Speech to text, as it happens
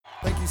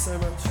Thank you so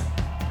much.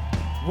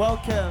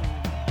 Welcome.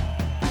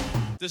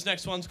 This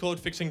next one's called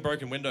Fixing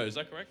Broken Windows, is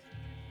that correct?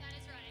 That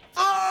is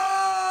right.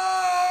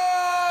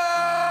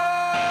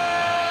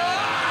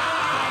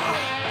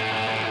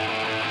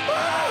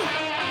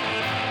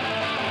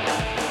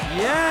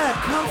 Yeah,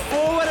 come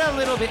forward a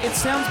little bit. It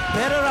sounds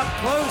better up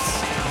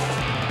close.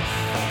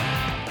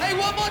 Hey,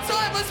 one more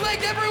time, let's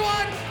make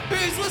everyone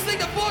who's listening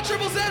to 4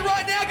 Triple Z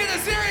right now get a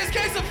serious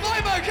case of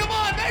FOMO. Come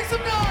on, make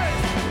some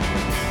noise!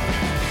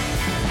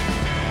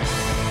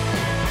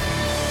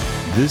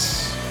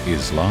 This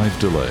is Live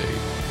Delay,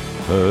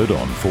 heard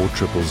on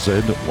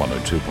 4ZZZ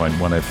 102.1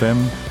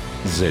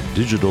 FM, Z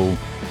Digital,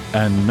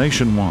 and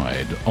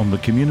nationwide on the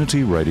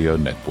Community Radio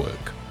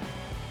Network.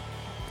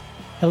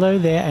 Hello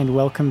there and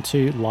welcome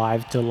to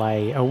Live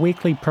Delay, a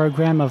weekly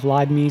program of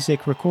live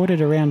music recorded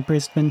around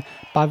Brisbane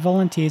by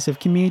volunteers of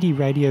Community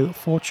Radio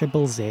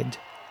 4ZZZ.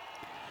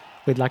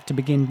 We'd like to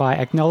begin by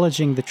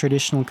acknowledging the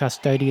traditional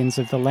custodians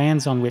of the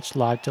lands on which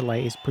Live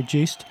Delay is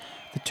produced,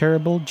 the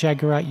Turrbal,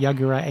 Jagera,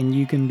 Yuggera and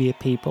Yugambeh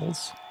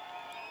peoples.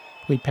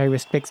 We pay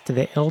respects to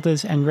their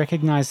elders and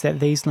recognise that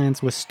these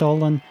lands were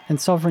stolen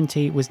and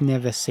sovereignty was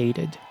never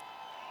ceded.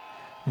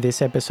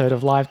 This episode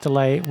of Live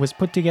Delay was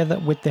put together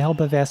with the help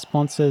of our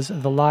sponsors,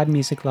 the live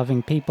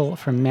music-loving people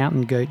from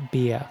Mountain Goat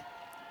Beer.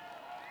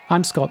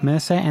 I'm Scott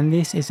Mercer and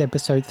this is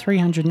episode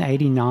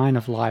 389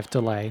 of Live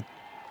Delay.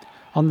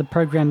 On the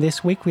program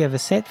this week we have a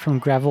set from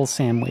Gravel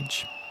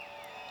Sandwich.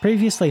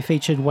 Previously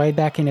featured way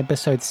back in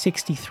episode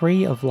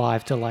 63 of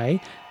Live Delay,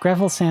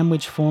 Gravel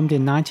Sandwich formed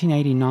in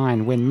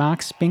 1989 when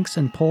Mark Spinks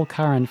and Paul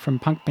Curran from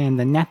punk band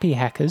The Nappy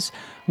Hackers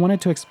wanted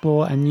to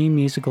explore a new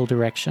musical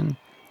direction.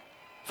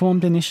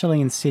 Formed initially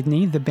in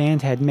Sydney, the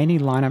band had many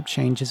lineup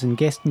changes and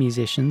guest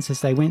musicians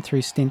as they went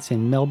through stints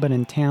in Melbourne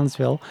and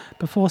Townsville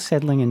before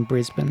settling in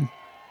Brisbane.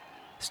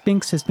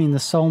 Spinks has been the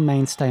sole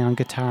mainstay on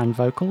guitar and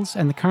vocals,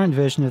 and the current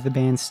version of the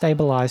band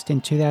stabilised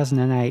in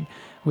 2008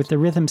 with the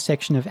rhythm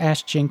section of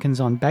Ash Jenkins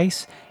on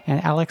bass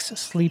and Alex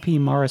Sleepy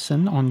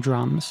Morrison on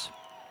drums.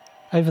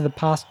 Over the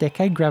past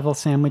decade, Gravel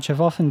Sandwich have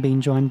often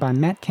been joined by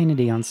Matt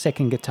Kennedy on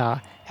second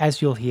guitar,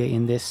 as you'll hear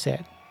in this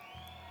set.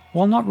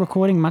 While not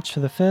recording much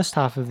for the first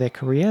half of their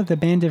career, the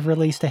band have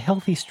released a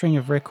healthy string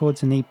of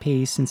records and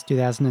EPs since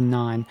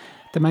 2009,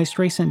 the most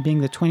recent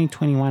being the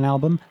 2021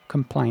 album,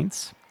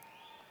 Complaints.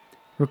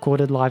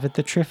 Recorded live at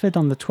the Triffid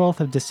on the 12th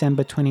of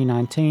December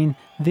 2019,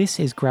 this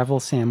is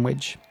Gravel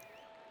Sandwich.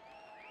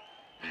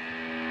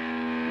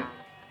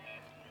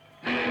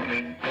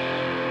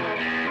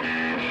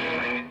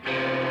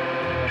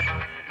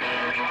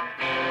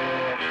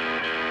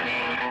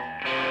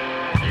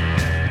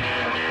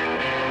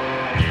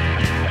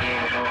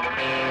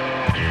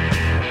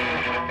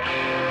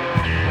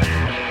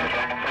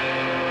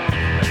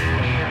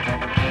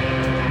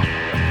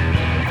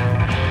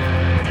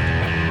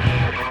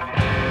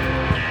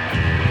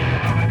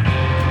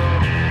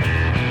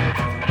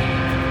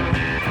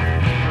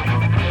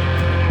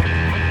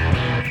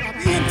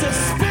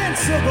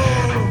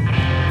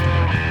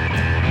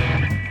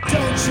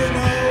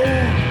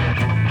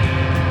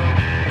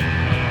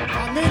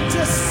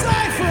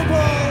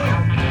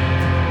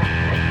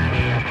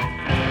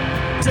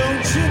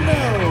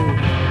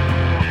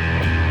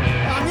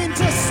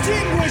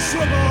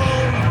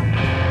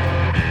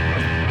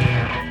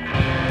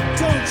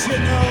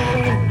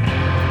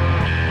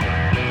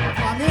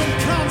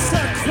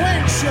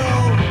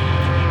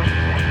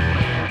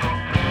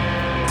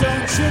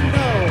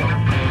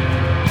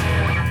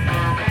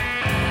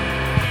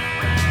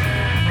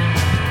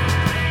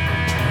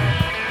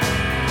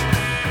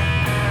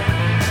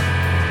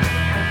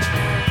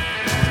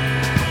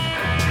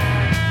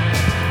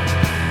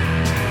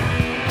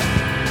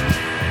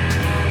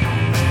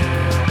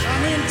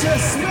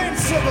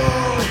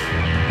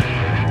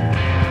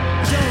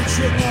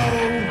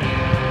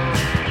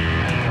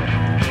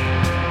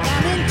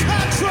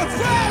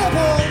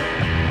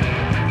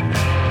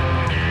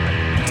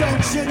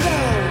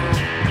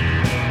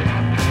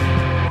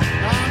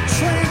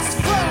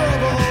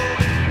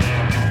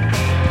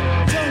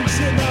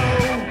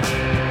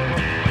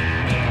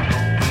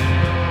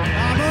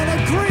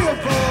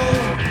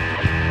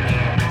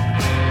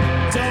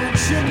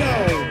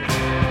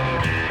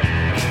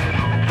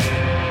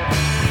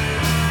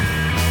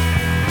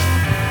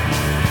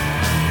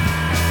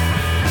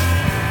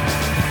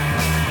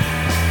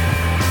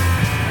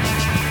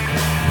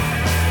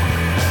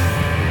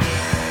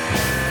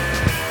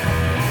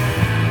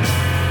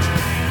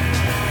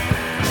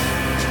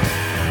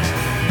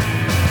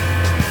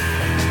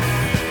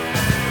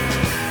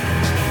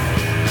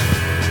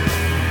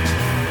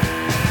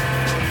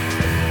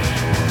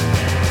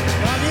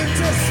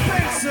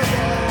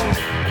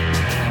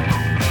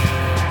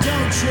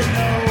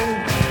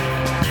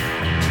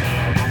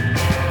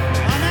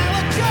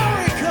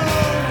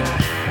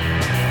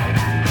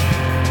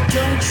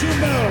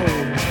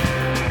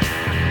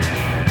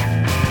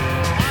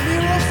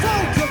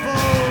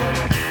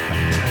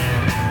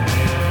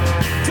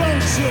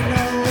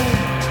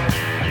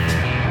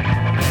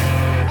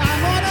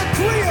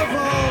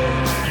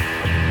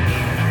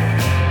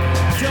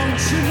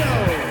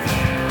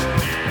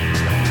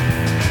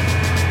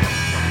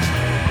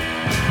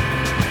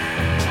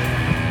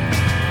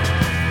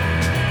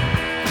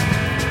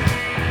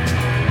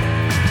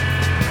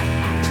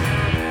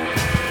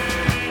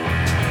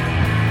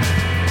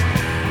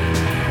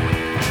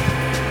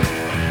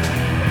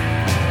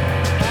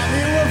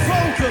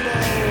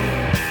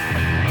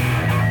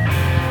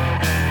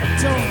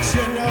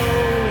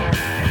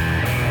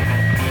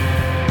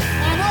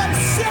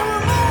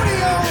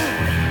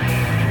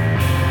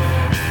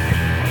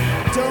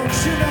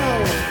 you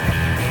know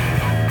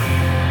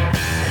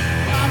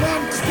I'm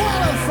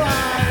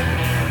unqualified?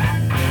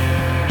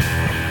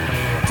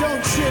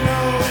 Don't you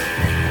know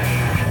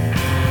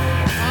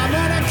I'm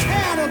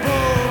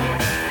unaccountable?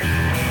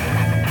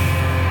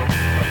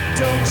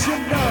 Don't you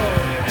know?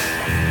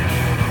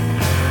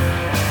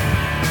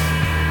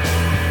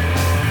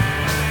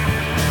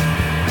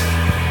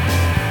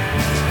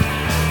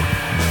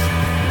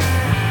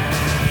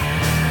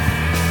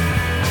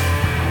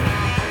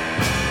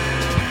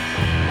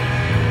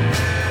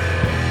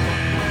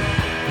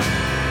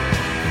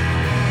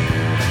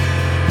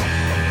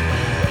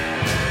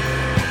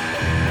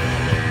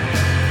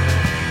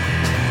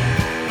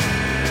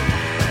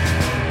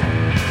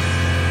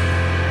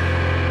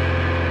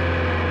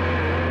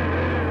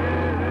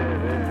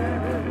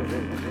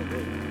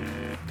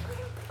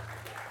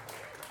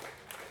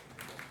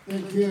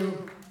 Thank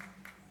you.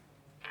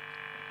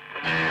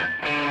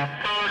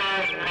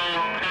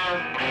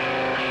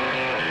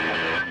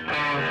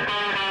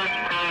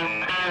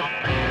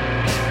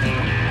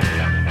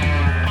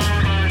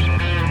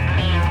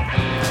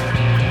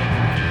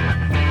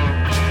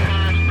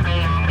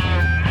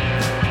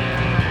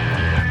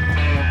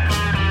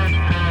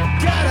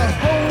 Got a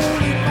hole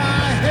in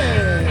my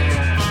head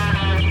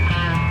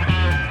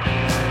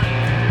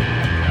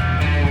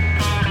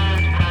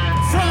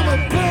from a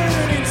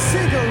burning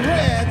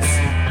cigarette.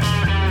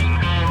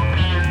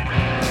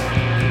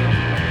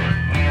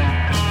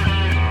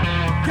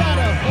 Got a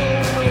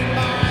hole in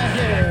my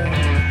head.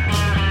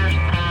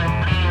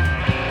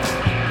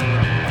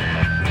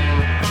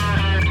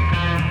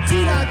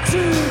 Did I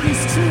do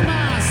this to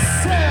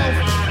myself?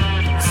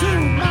 To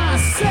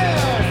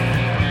myself?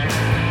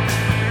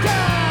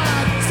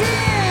 God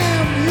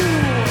damn you!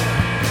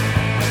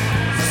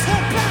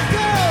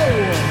 Tobacco!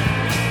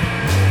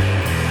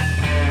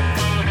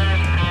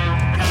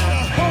 Got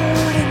a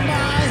hole in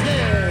my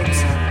head.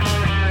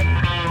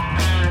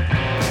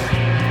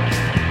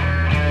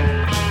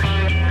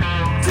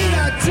 Did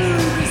I do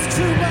this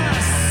to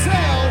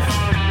myself?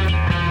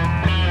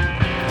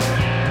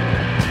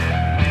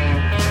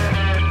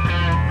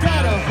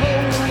 Got a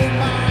hole in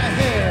my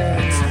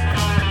head.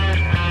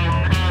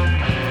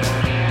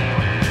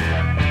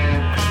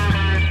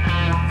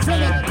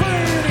 From a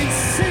burning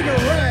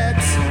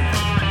cigarette.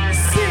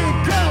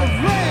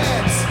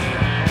 Cigarette.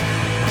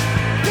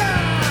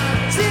 God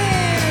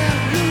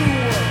damn you!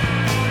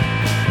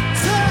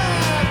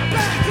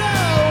 Tobacco!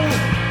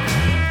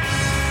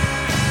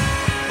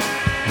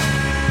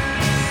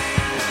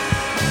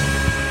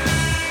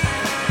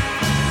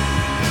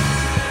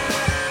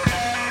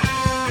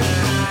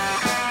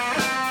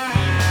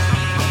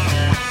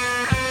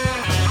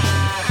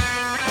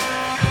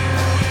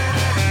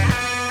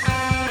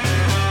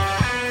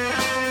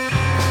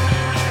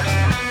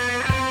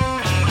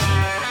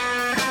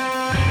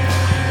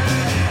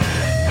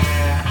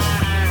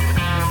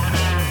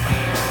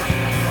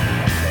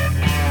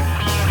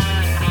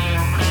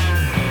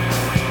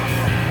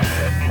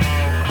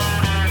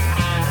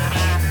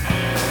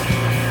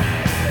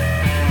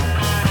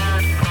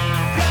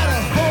 Got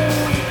a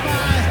hole in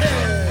my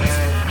head.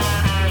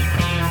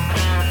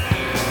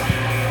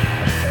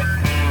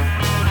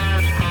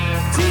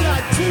 Did I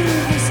do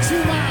this to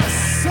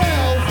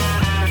myself?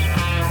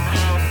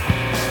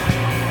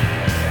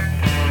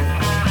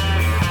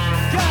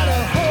 Got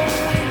a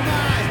hole in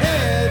my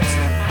head.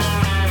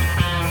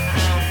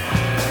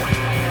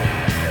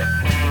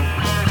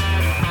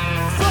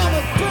 From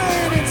a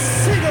burning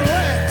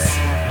cigarette.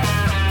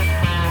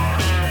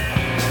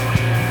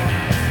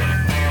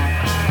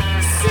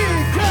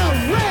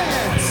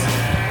 Cigarette!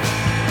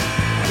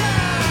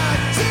 God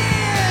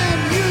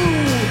damn you!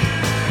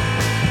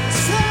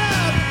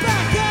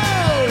 Tobacco!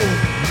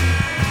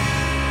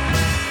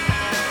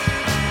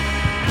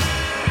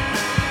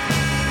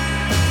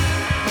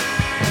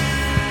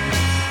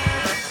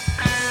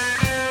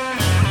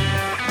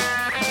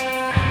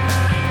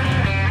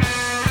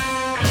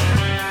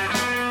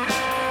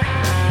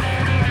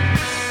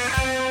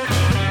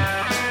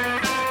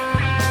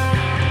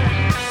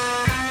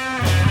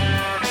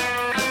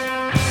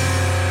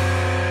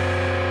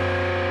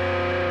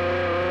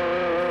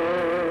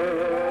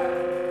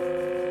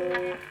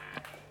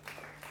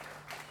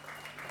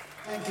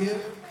 Thank you.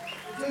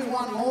 We'll do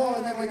one more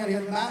and then we're going to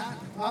get Matt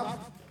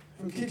up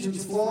from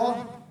Kitchen's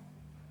Floor.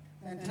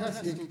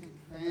 Fantastic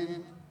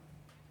band,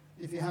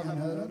 if you haven't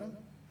heard of them.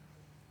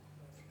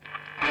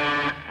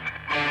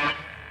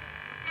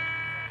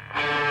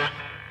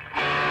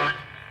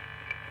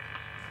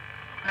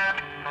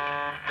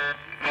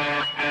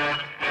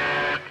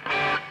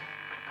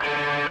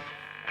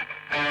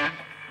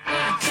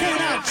 I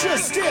cannot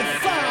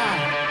justify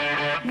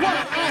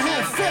what I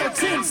have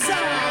felt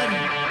inside.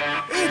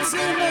 It's in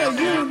the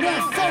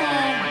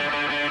uniform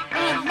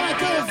on my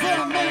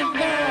government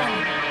lawn.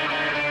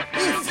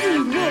 If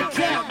you look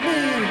at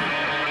me,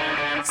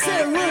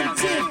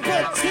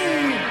 serendipity,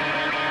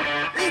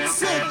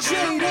 it's a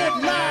jaded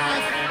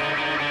life,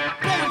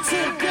 bound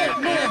to get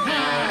me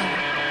high.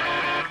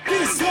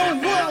 This whole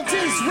world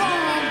is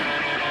wrong,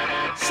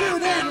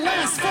 shouldn't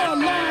last for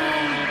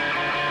long.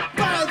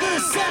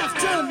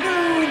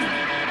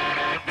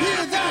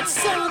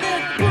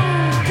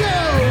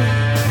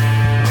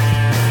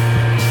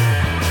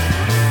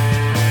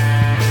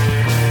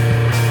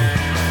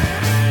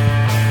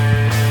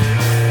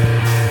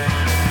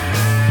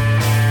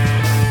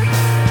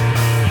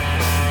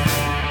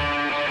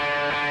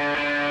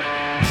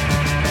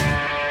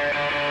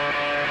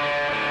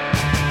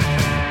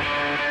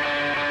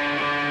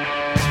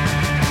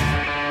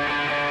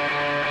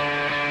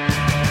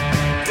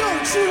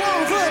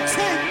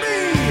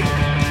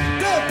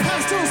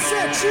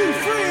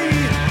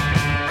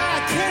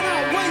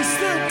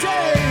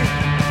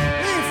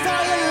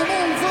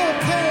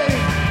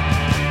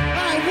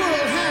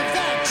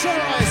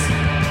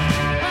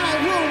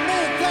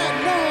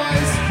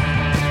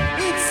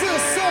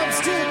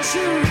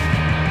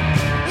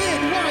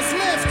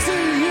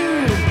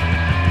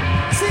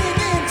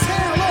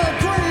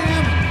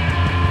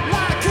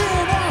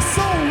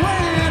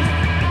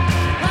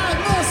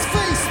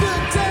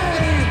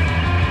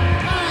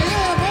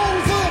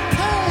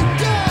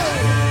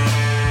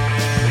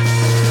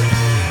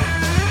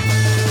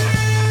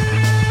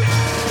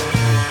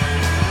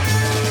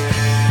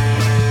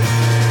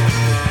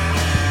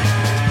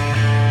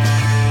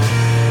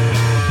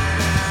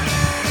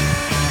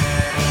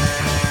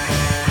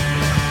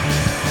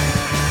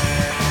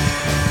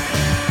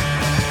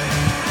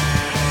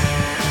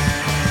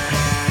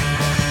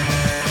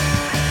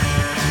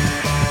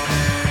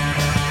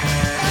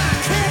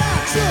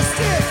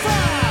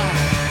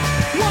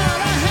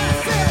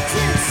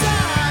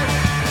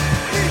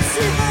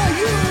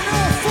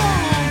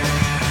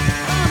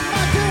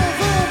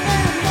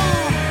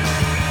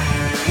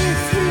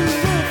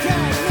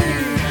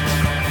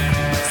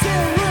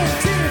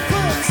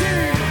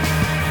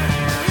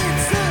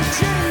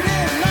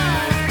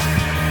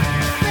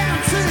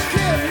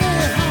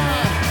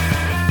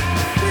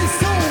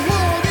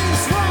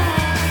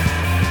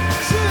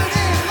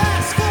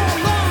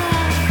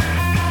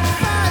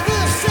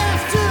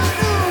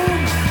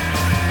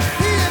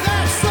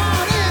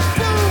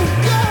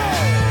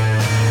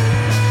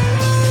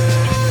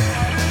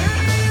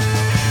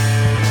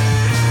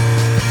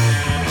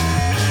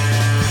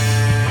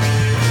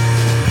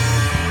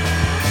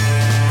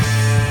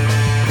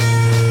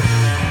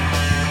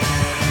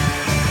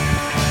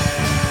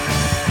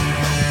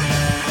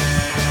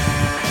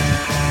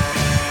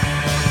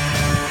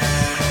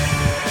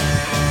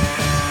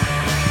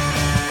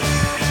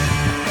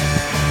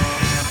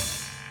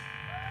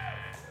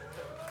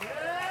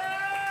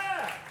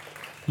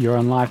 You're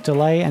on Live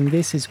Delay, and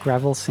this is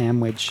Gravel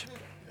Sandwich.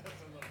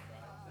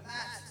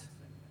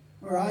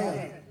 Where are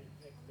you?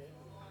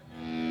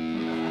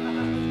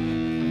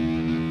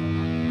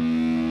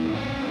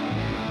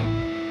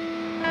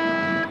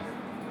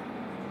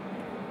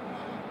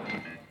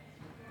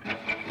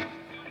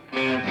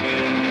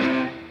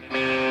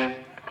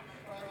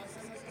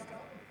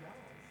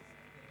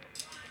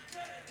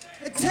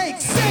 It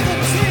takes 17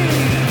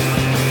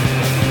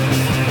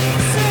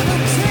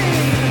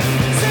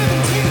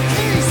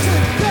 keys to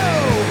go.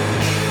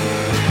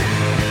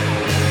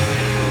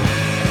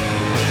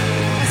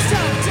 I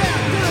stopped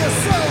at the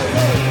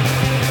solo.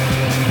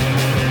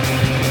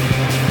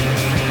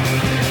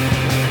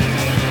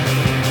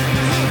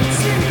 I have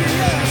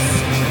GBS.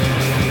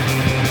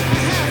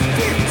 I have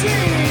 15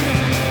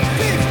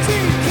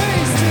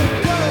 keys to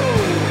go.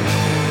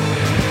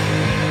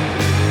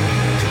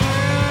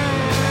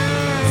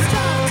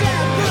 Stopped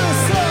at the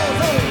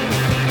solo.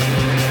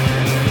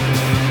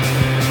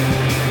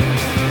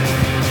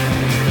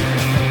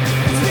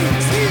 It's been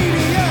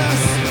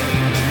tedious.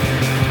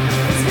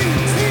 It's been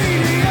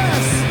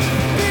tedious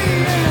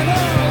being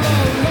all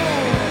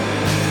alone.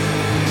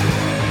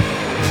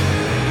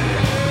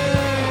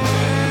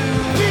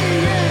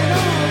 Being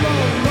all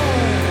alone.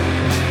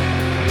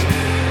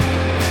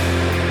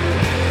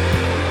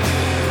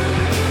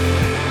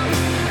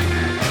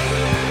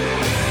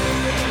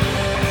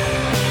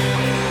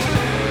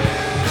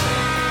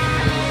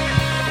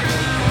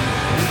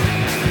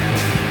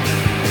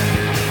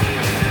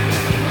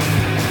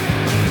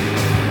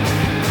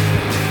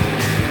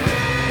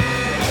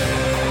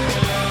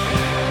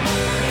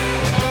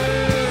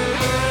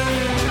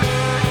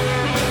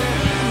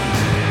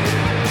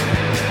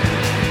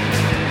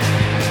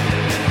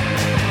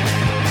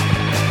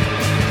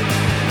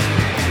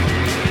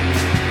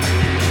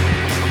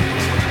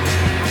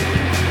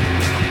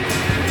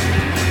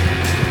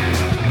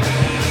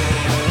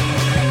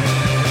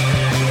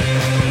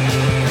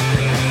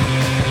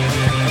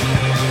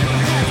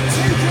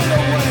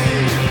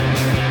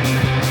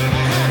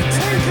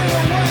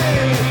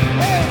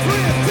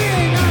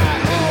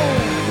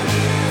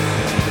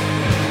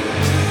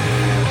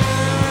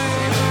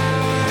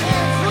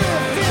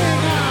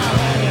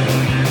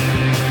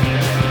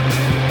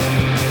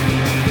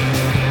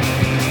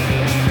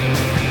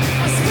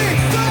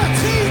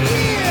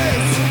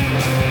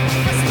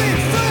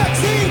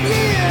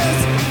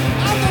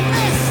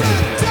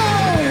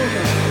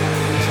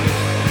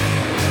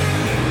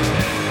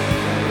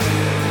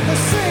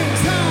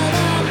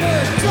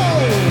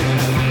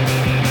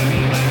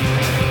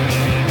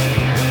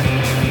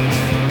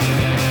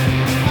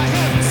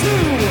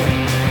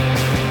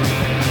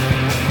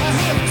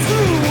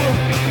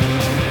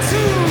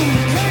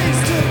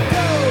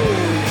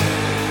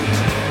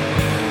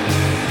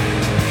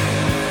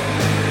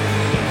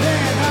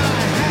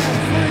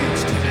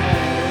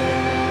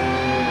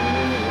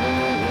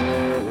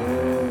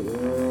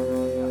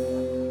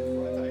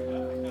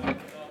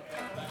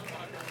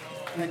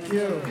 Thank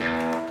you.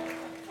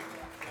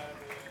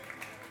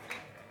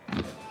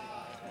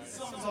 This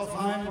song's off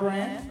Home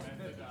Brand.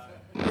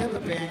 We have a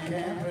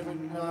Bandcamp,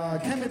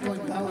 and Chemical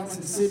Imbalance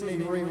in Sydney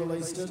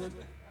re-released it.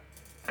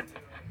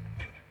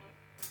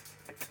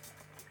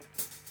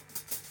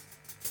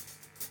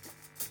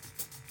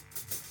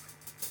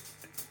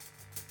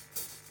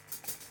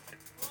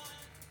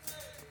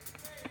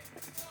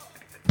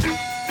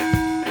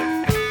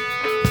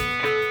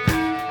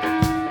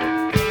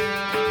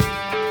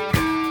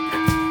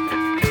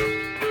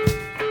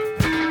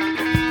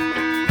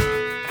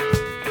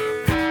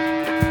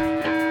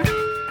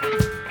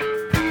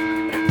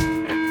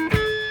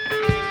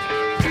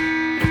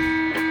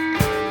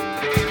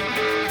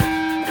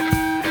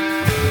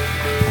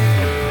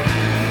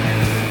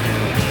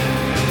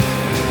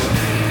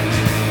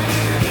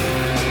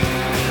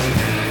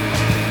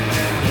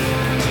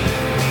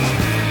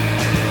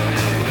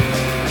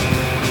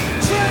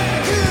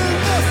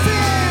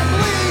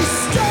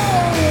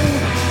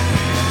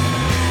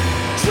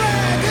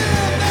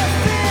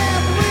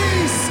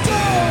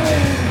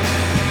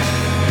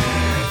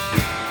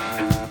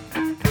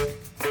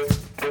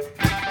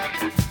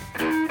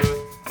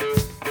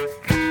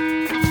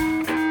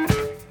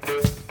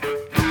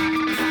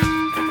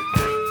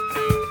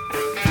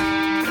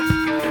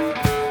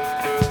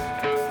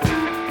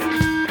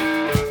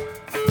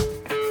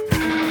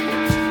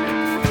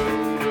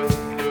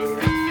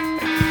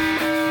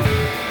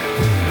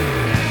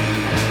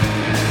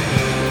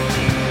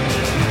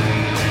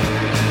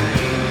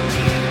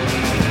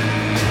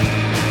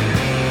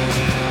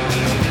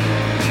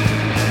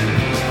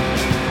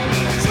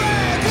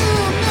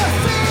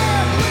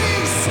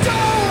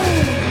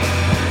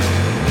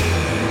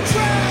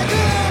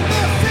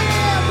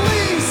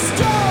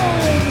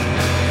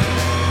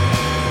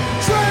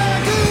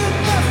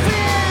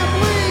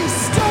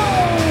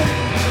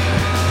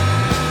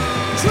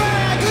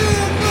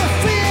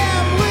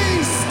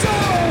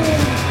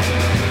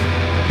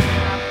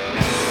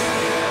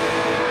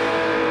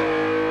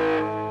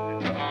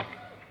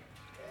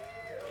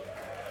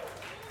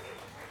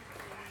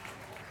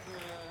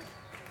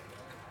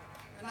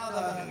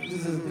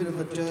 This is a bit of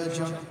a dirge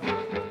on.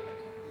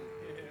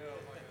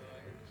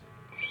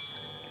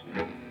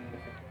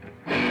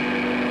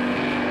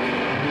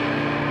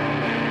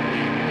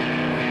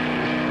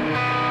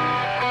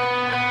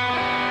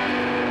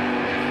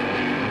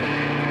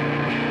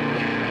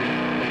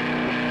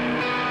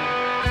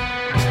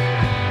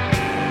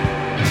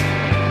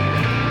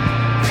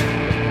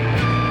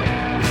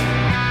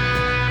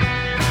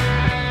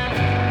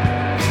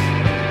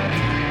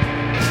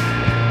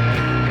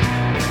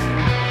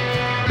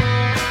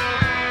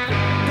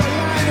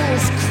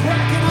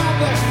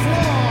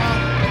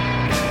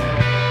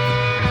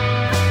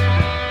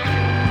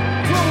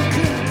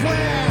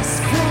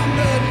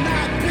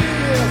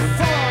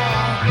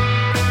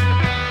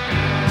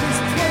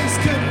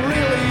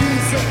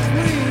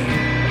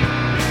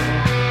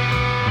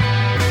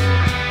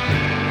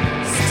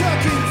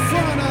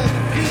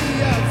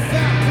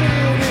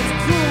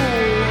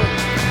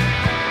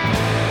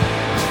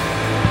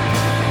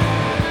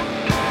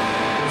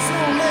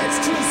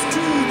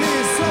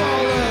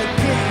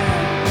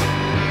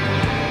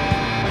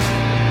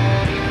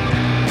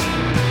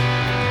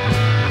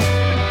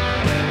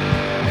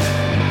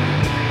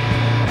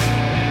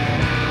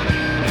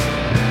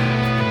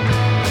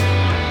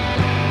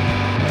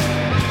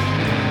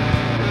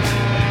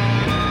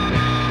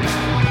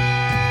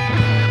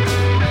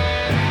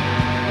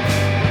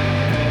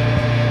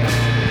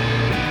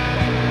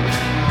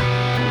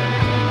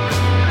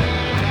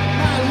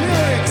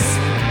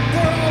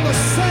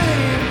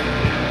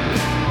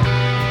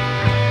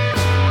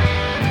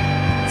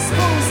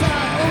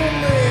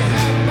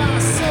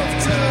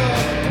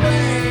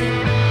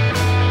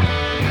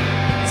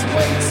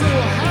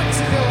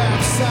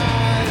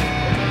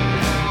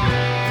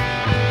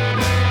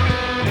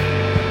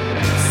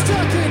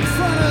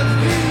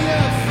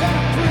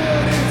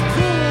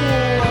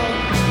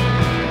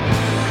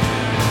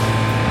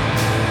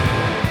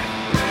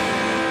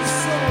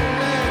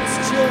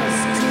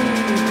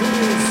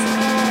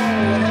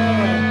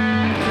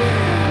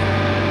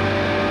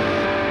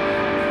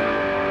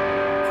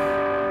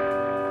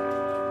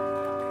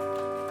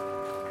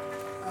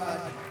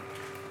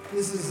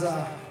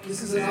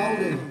 This is an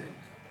oldie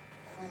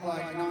from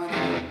like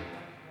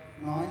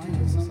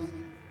 1990 or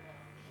something.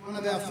 One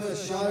of our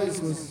first shows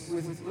was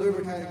with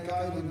Lubricated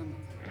Goat and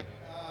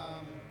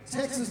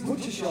Texas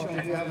Butcher Shop,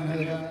 if you haven't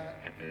heard of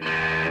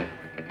that.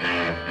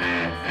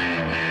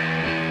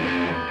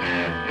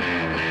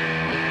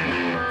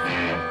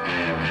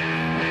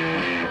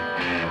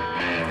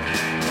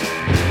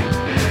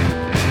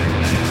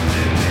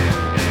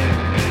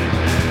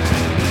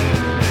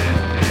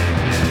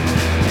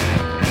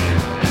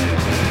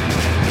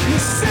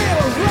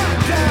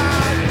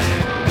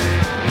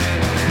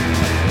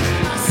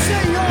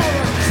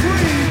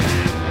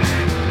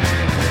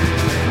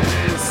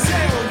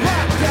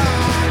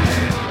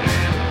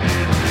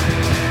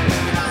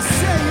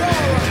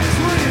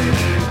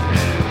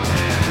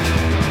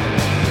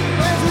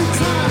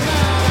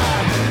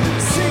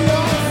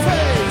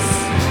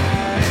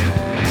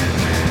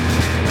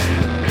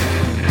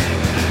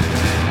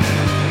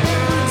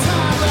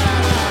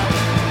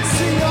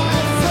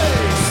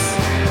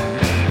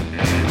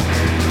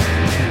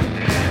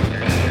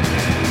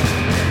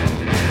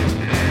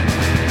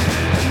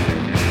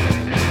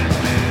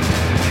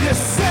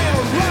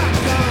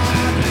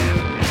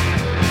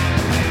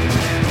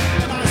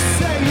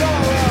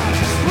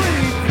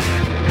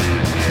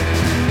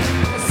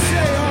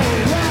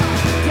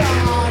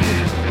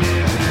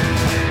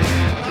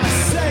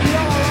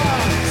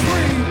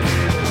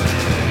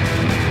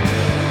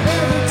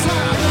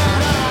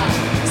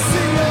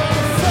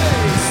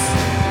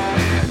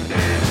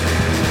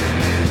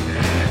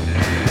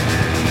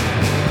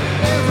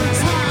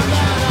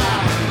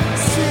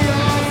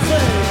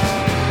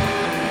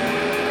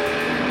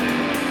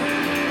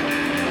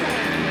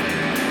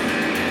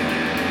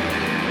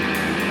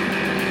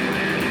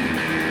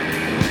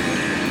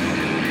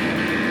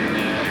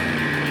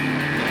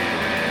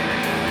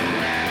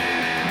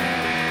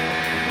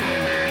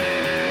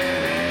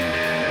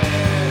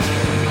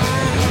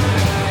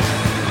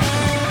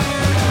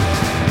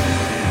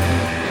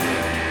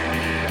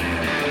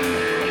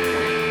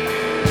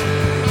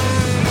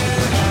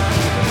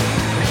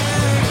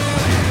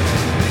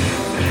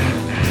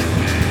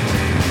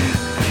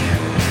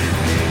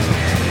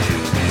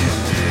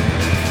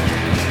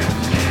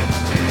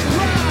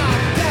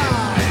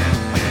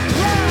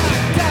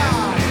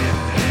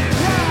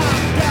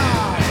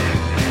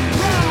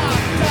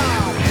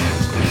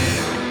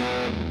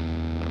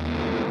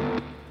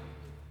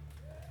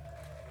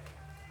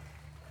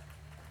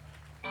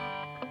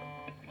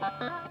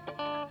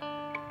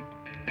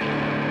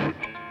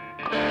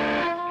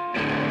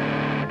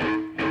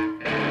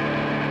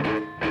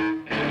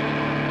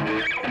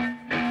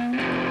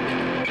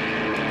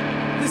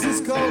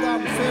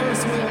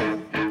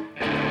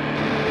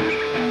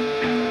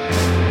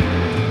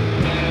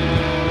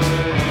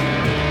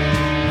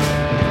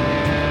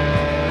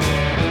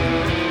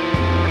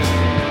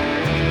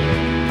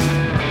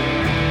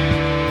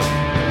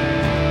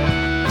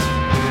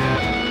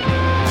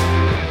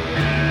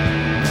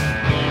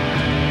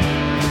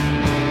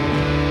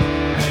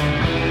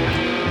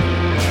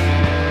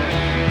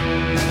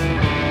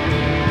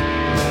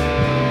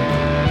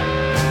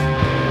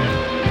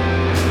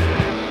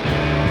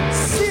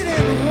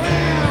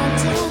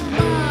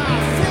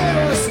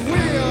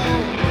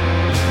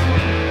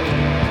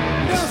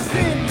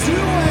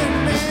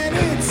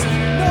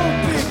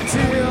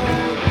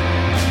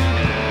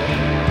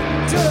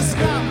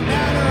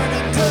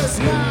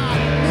 not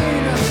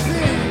mean a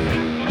thing.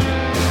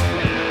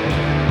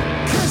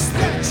 'Cause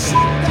that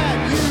shit that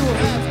you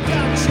have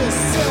got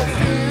yourself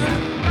in,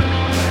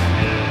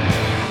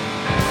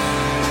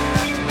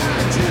 I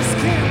just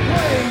can't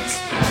wait.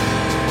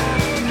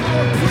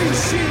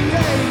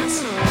 Appreciate.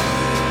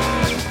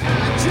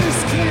 I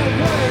just can't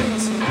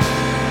wait.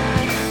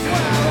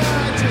 Well,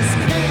 I just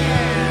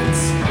can't.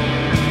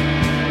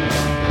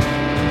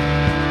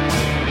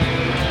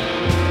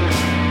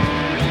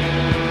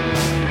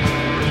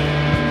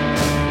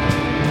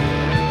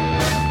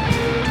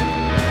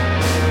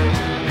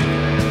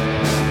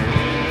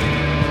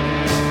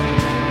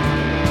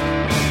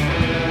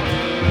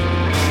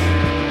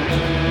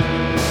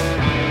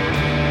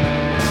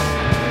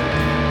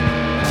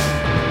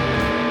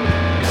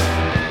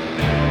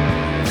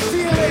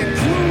 Feeling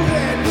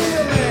groovy,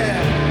 really,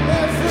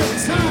 every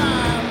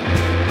time.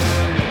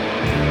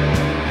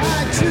 I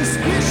just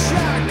wish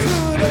I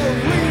could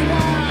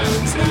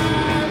rewind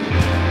time.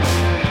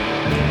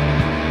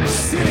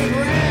 Sitting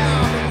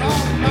round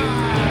on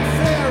my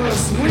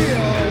Ferris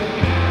wheel.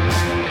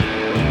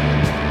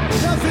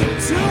 Nothing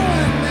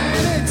doing,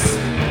 man, it's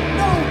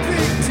no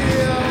big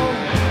deal.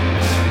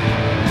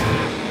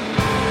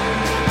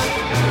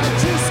 I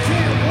just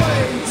can't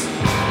wait.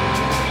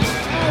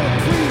 I'll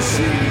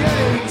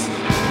appreciate.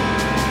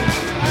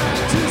 I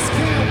just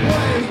can't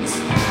wait.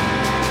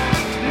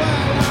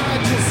 Well, I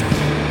just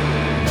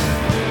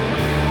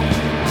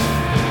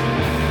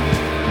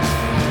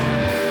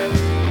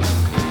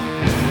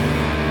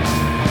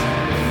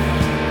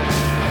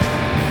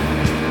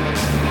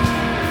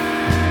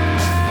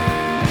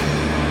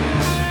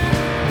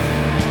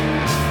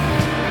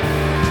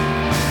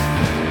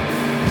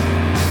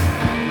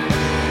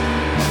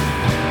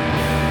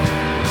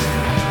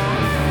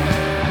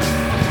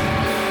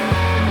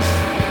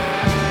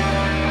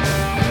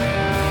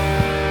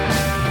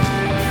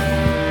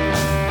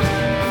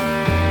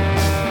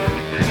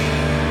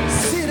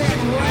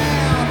sitting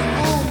round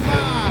on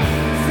my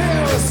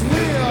Ferris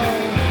wheel.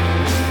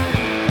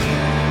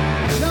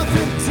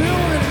 Nothing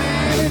doing,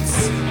 man, it's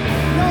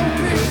no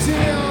big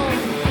deal.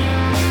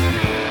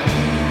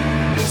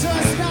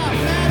 Does not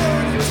matter,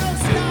 and it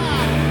does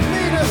not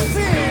mean a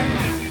thing.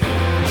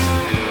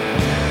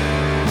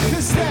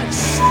 'Cause that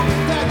shit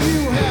that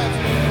you have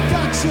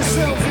got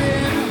yourself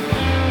in,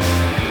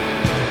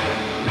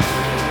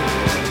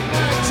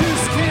 I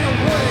just can't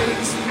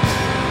wait.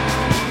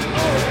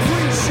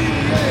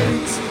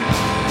 Appreciate.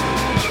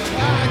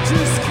 I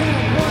just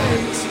can't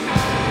wait.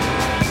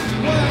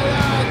 Well,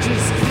 I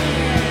just can't.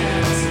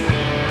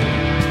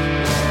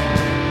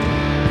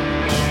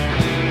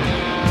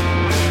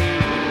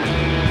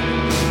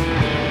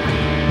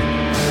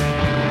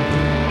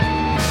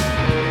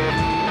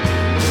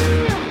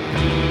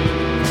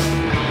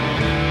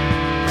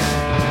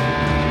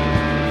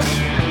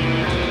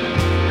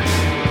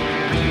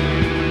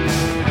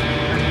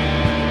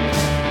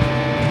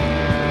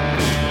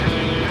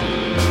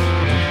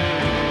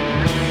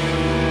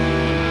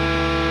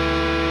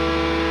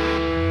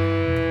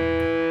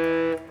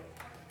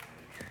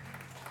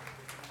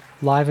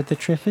 Live at the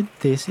Triffid,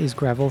 this is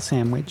Gravel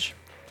Sandwich.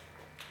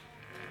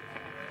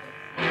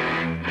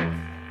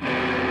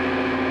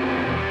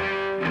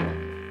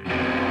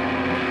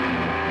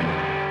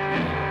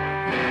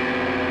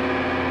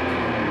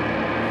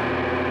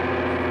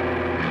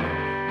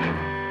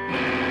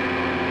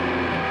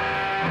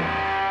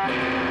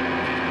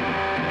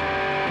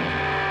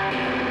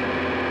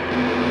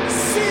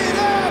 Sit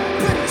up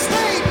and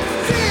take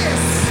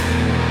this.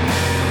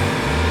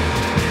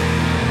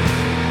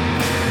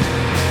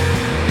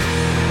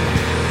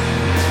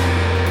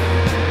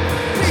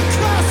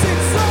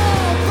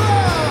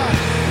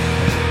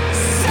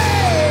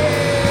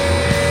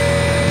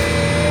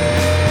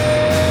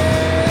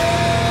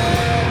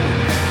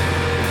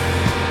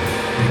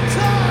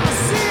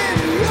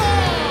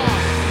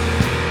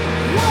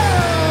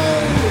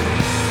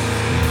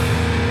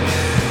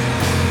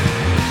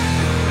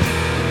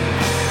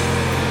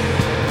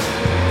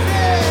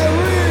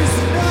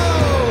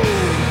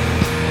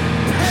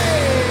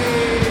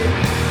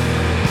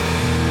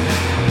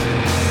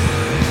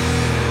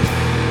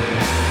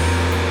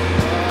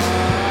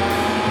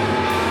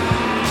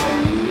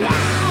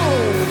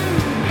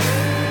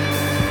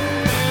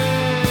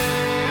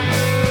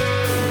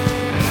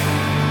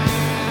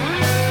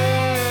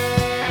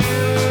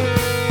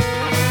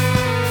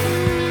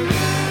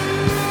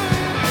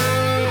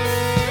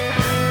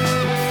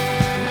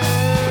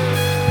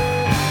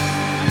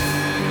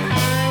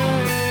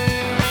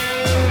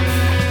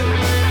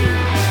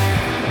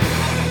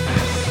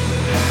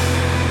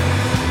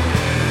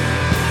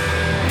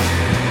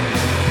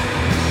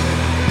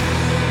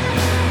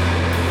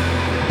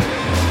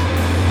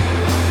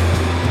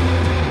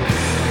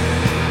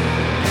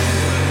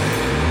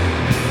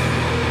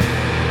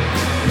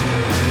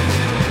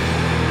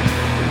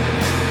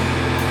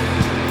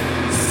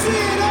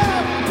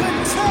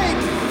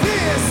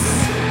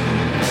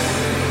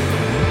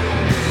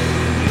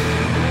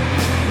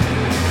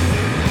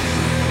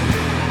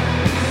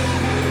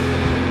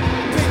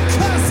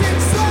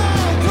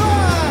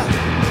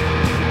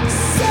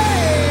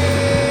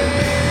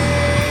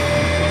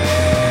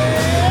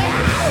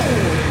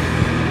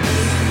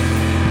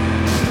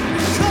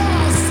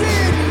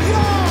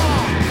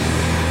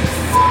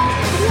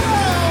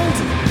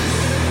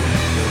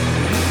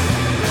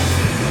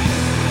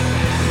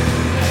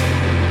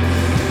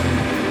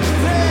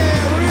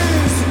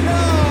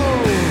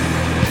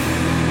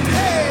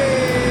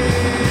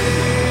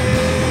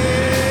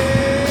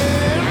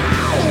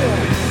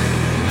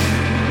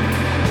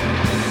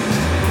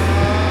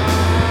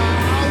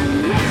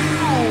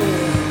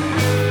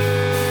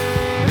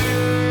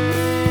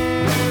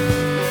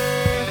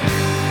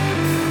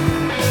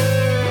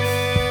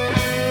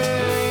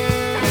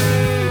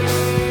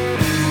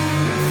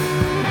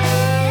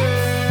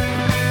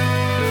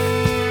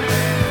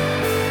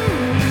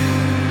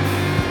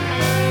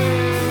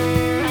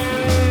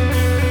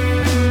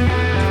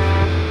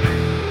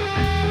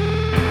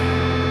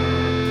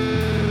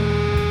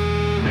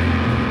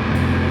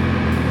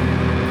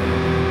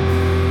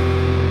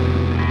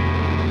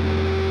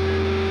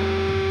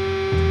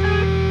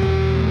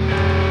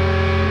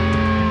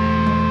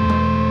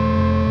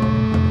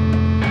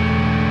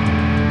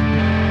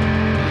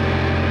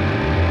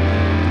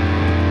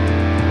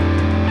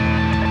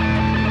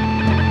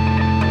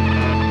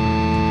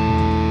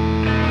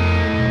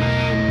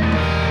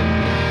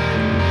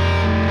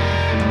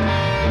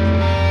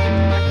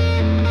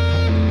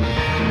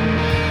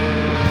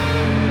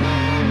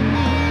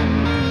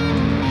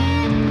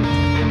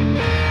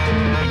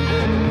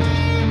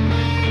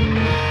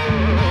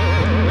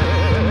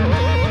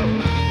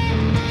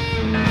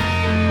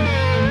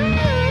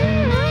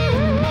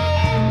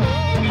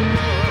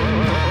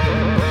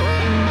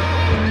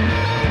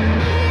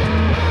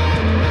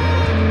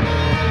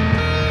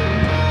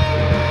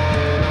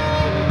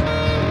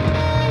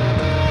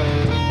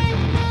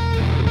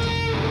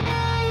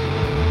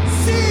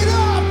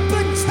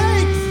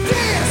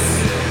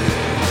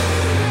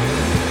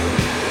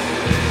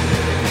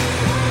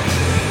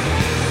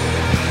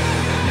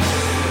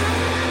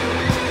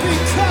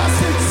 because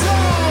it's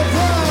all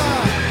the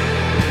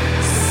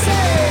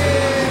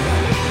same.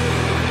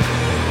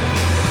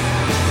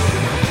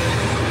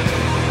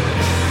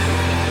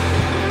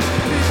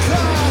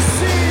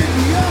 Because in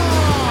your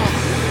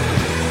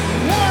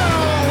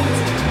world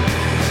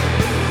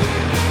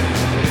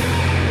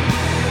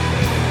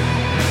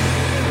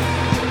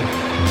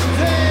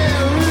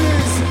there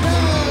is no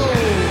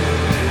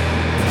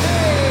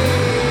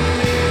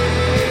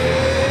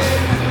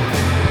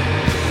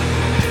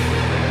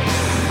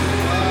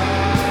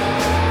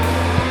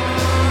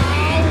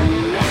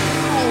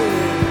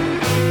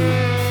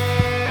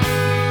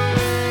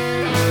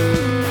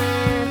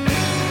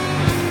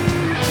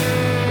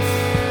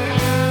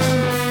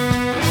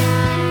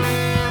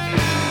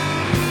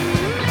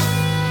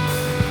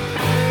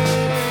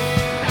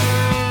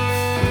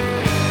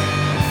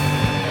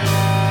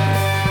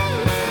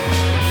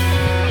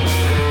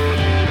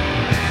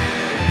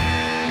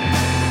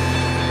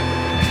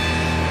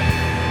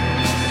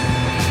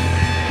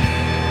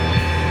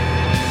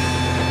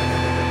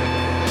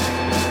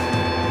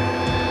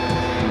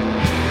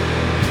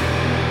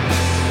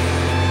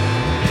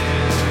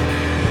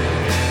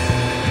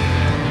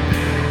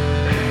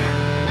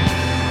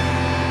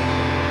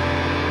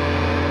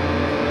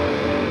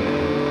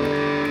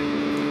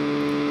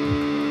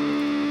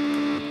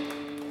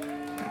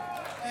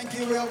Thank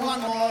you. We got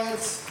one more,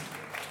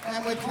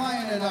 and we're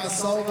playing at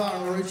Solva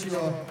and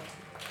Maroochydore.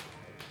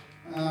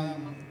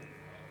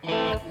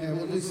 Yeah,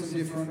 we'll do some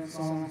different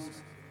songs.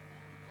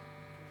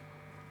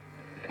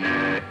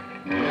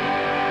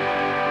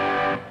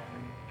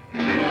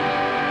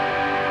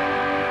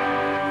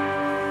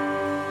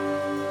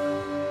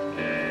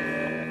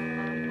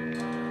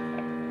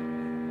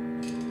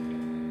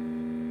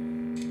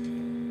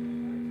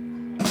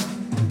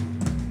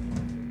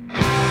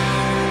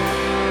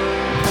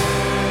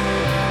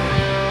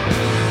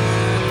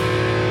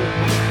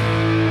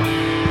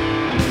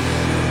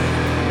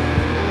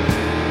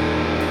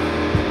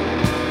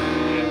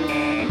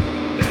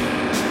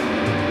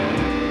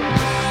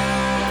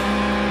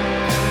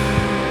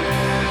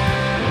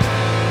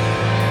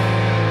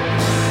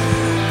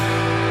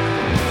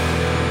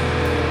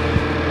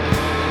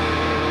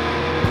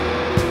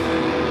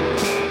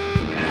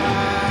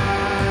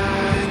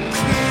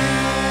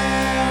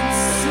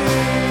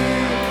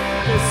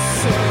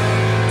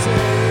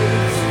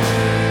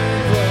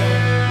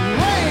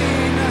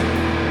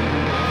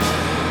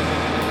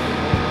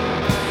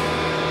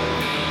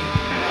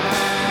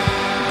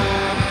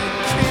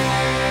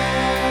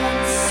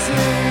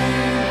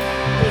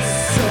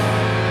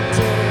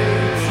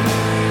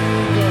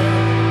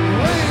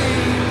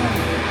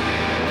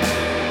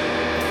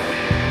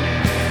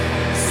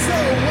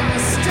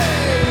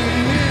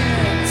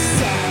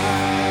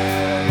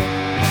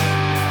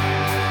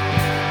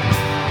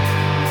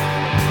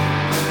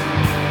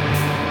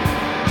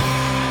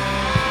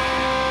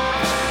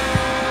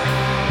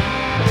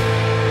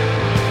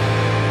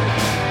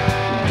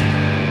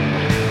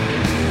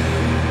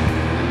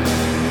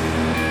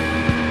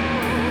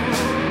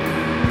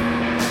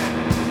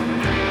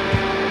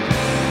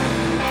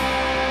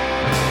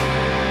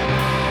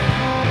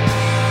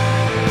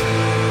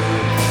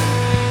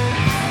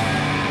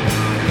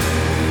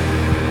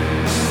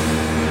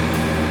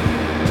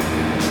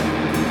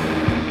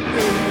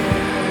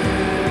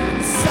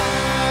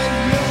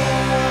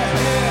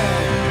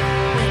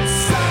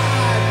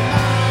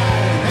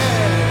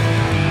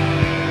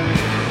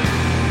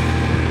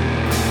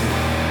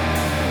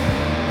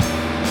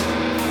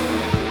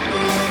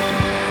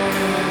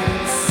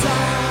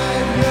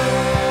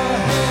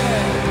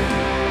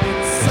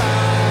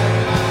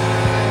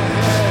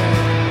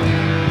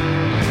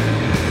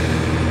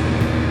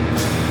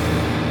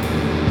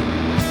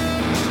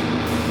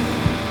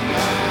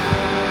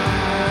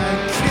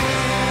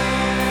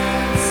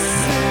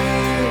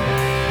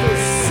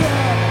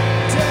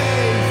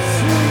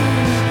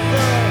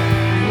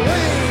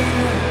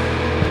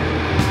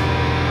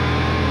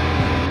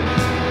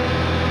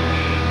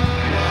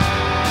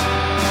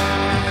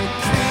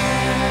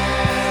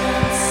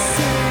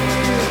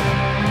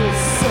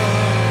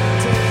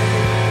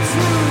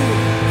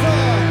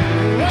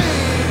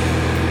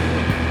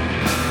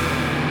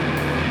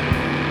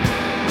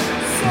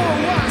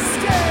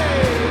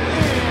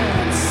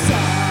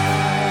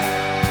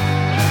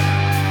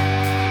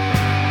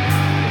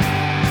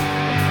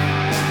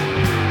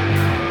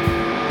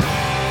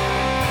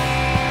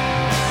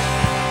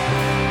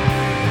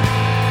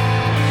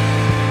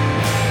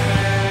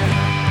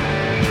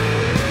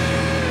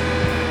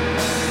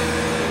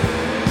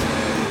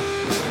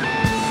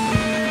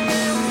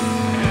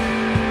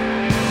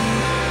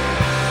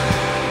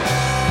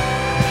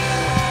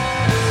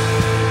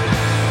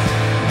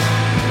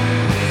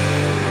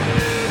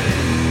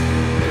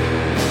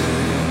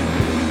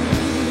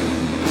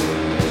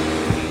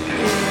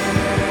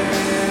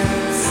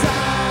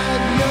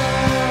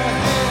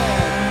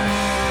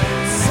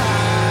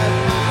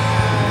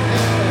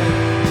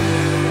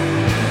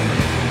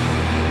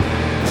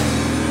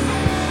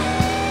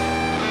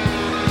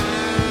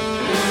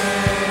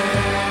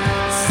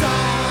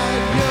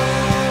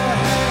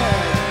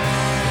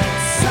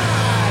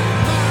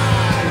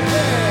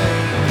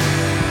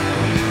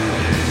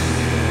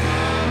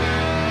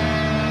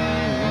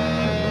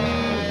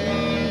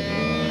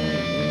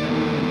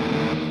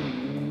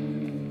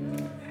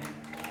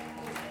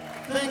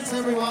 Thanks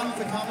everyone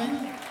for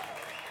coming.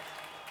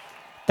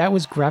 That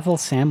was Gravel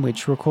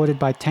Sandwich, recorded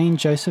by Tane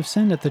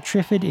Josephson at the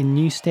Triffid in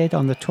Newstead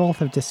on the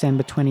 12th of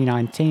December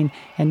 2019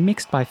 and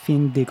mixed by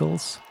Finn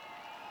Diggles.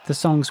 The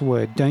songs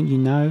were Don't You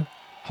Know,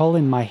 Hole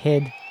in My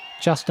Head,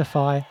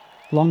 Justify,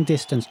 Long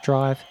Distance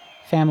Drive,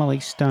 Family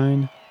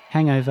Stone,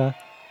 Hangover,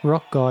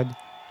 Rock God,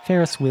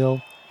 Ferris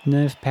Wheel,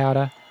 Nerve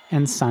Powder,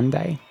 and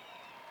Sunday.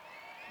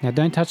 Now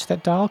don't touch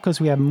that dial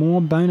because we have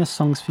more bonus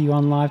songs for you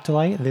on Live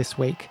Delay this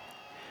week.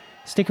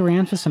 Stick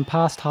around for some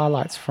past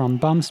highlights from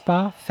Bum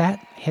Spa, Fat,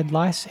 Head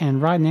Lice,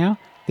 and right now,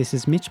 this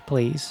is Mitch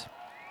Please.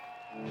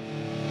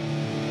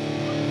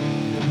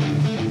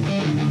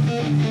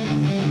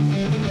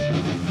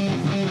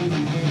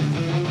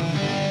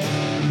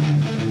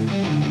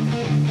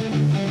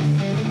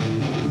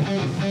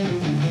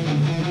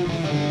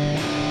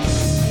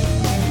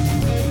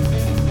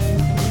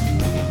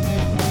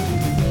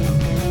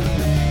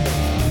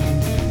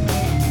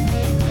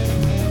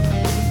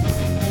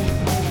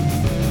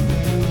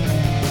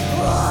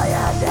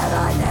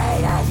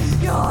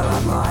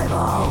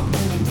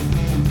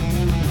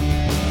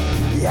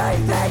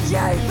 You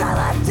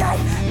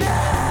validate me.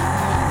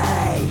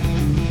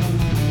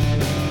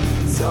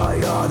 So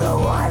you're the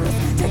one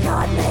to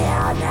cut me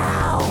out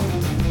now.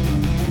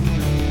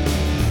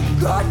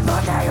 Good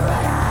fucking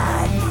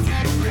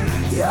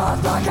riddance. You're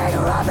fucking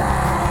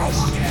rubbish.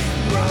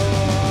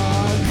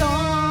 You're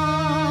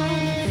gone.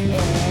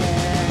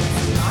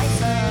 It's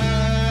nicer.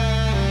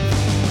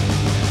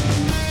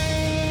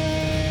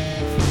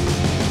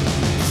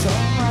 So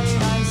much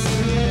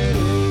nicer.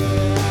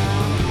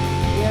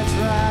 You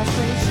trash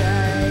me,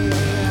 shame.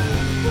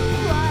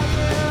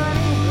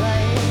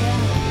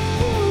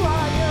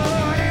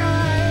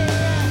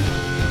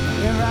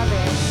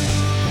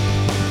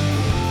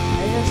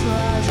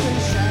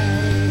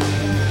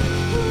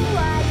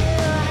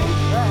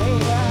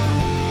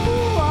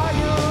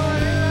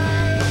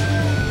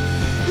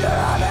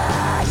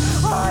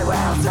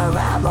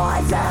 Surround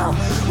myself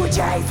with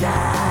cheesy.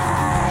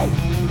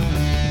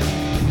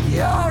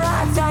 Your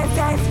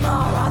acceptance, my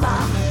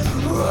other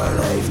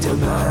relief to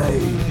me.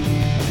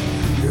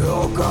 You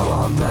go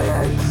on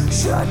being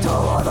shit to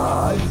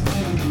others,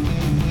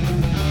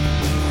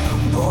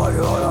 but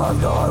you'll have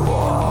no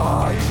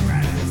one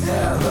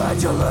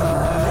eventually.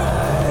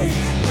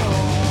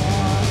 You're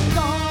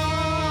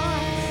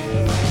gone.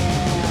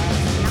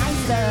 It's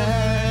nicer.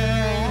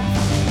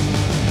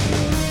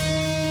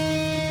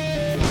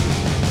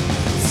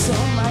 So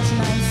much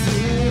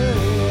nicer,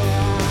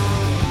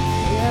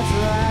 your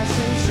trash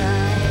to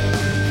shine.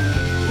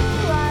 Who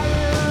are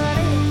you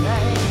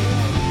anyway?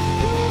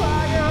 Who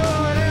are you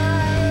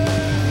anyway?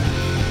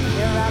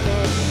 You're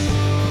rubbish,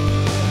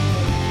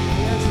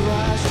 your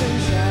trash to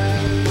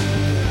shine.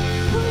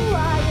 Who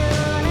are you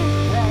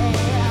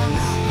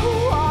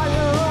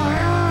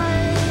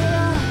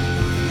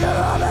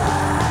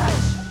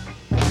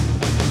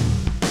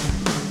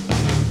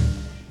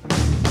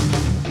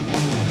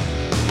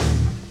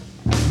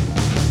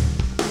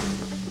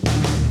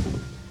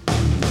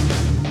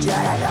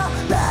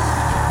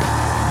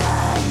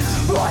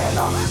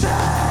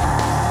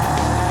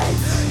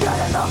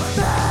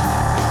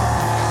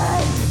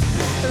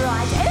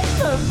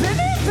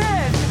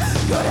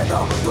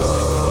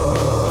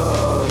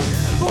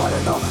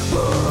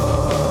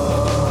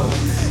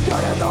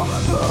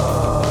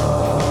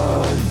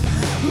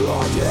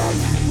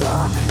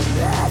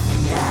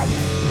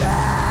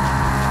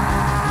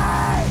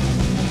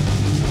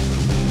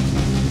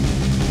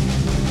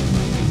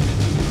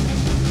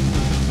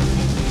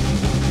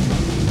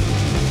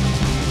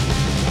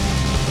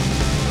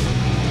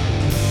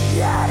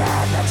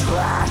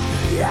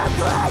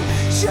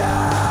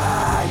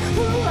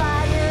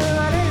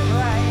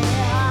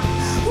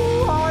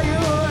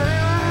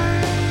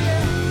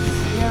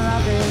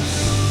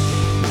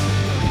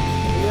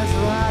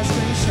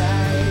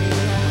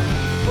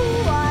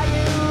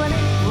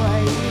anyway?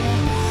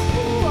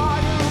 Who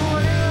are you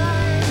anyway?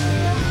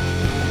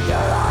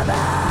 You're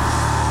rubbish.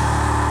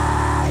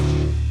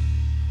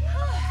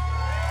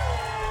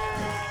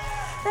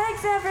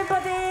 Thanks,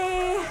 everybody.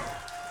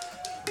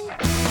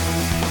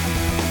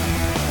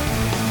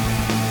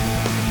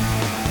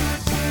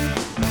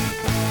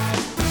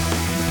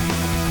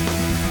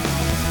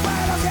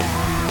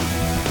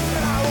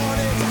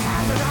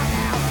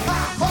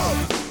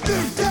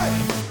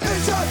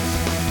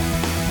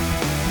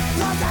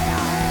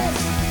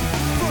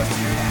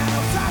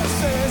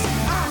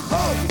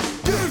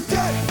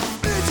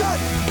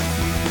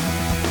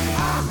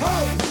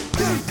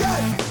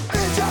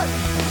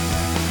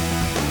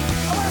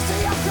 I wanna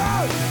see you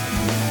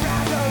through.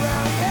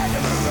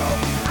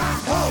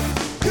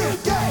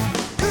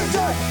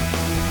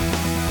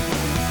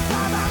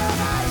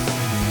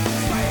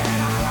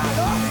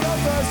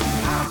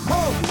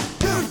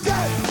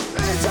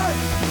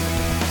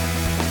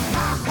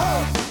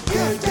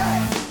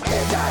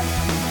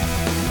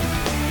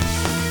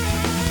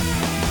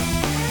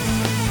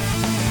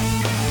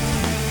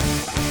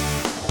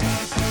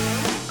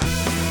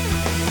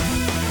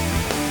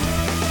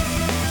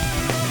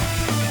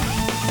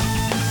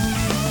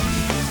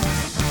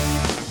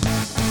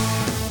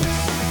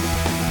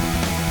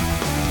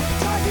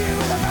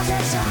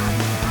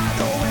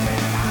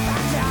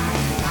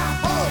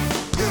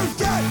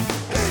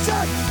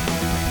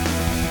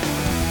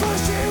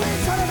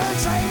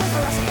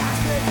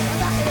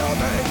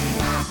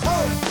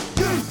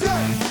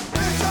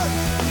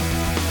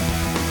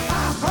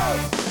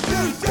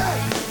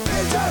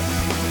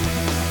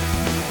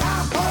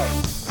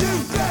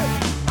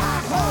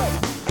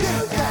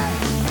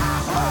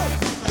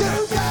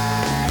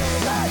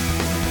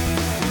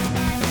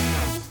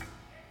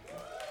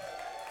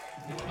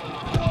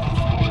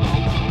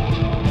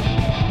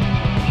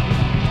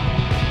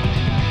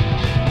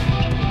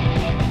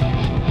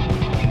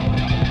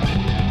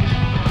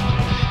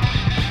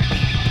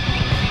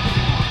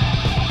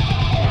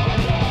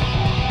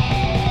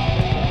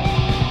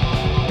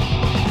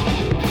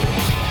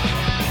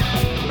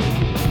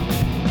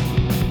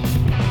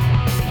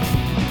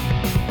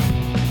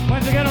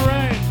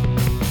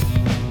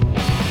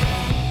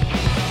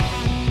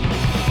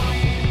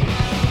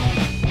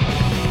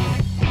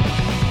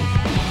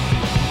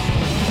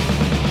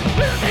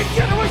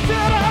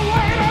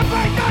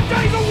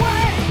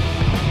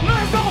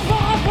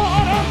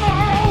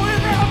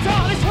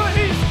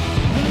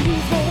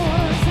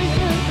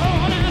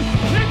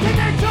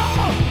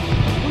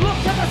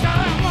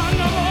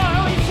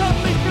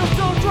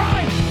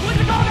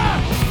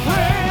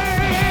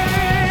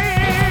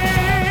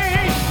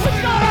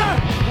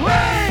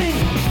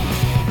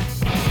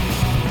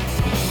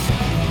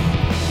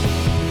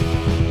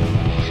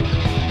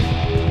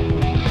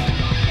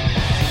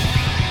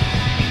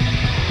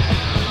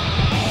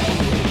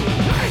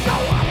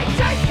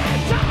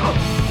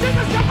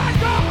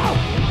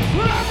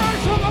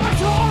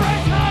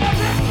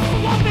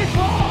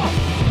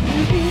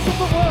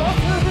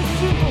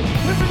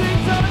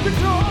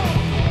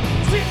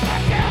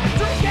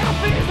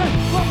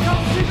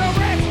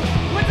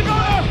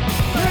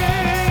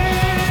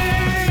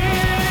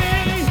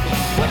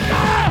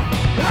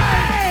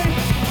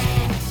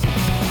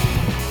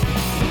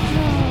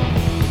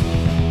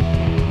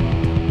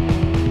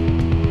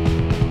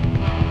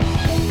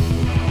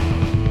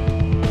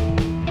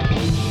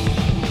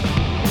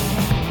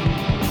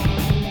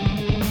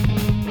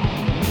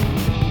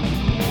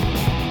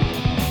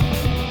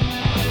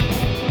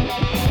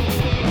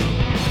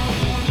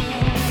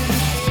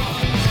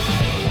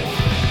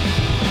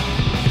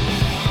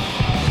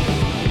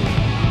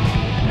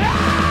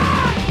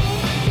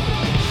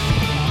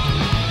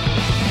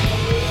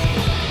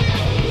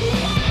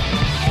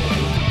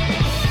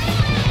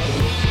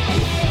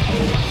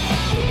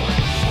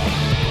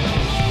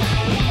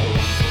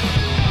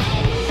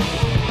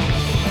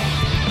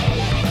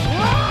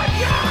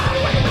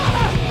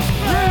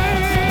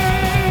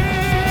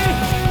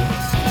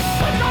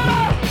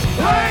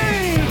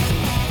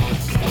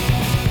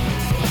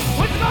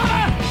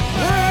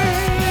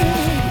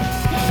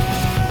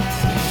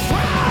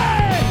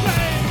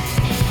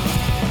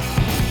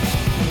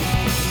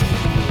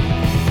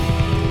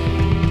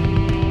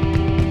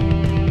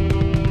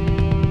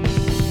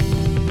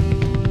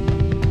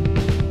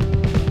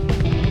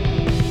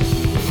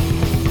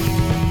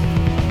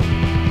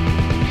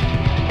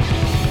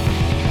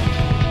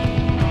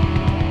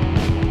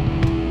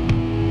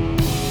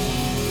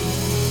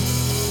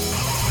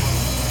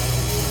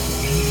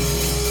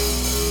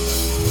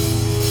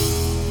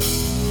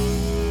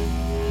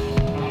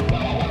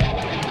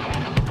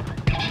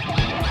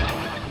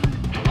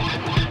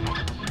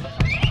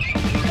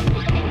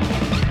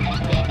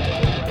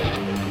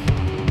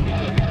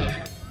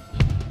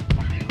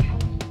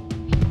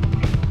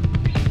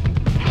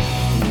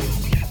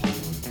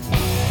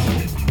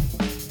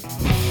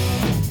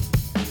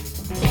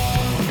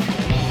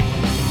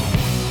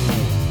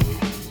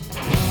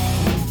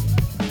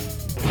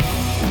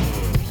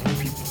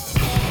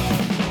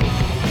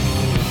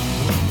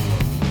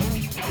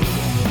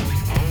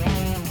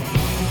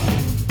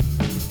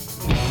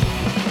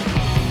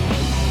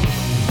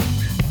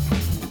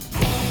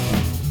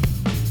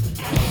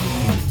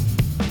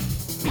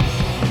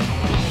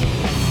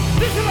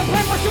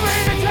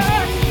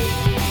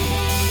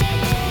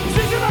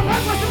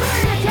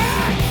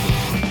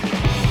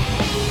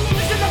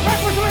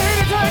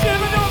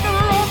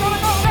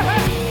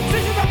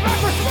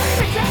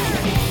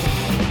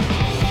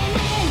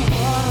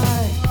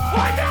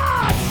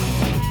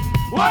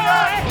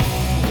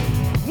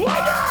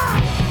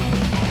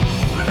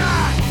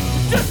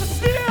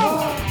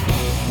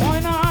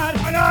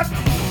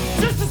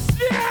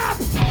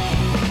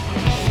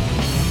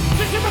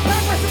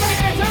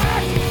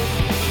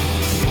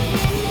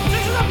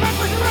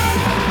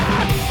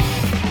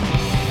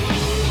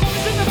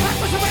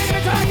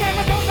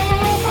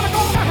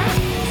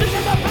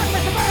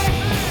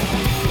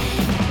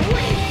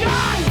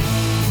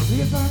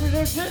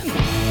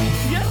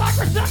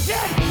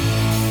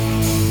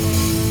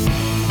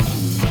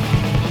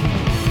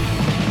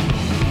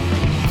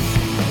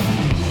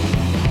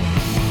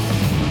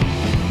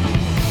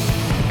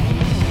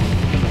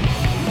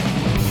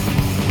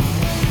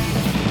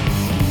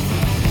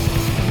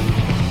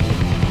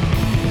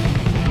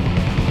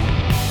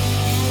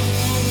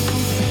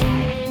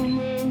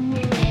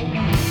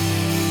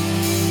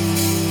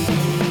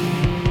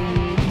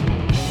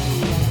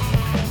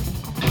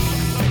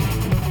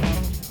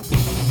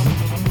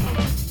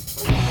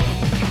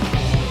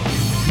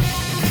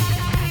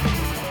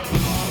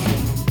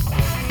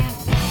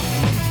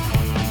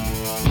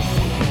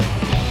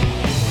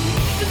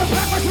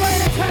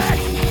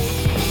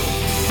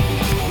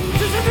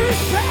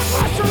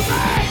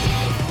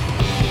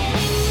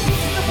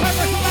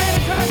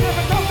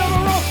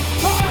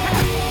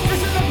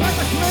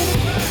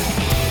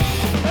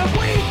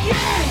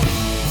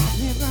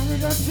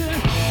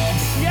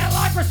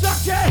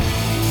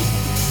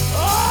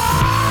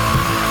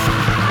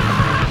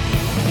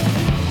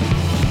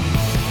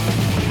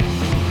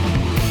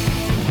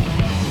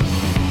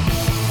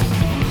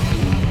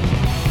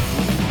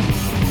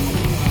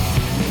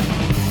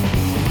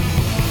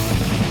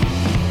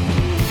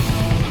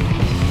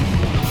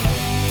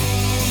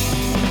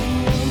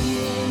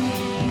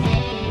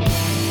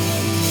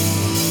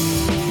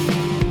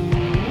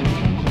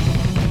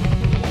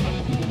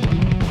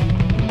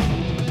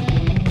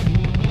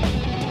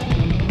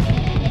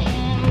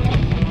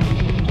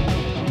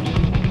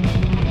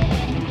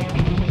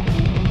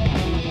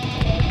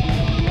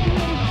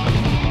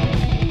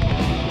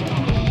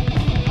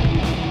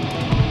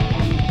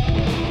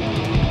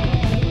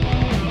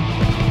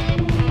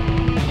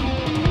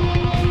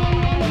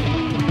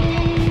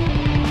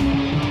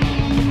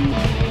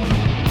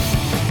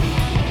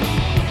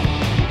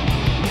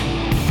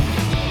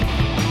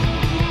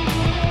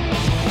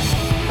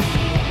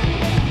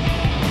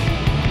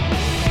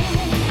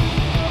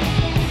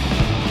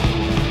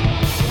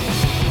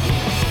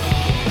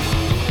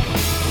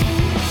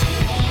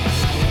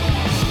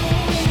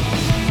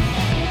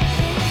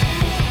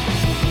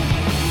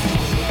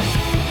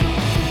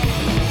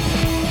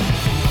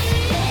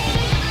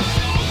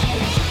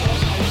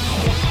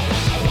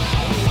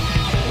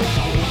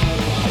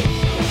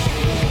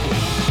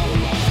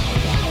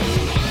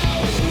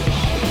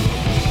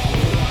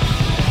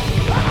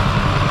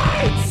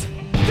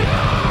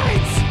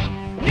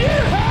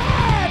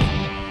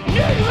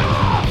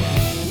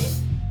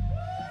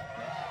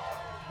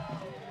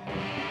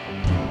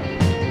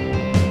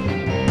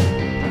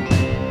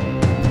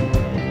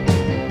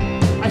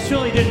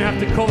 surely didn't have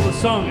to call the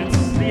song.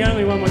 It's the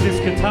only one with this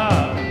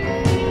guitar.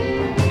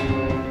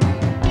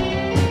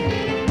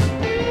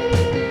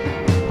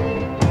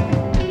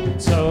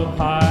 So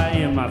high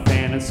in my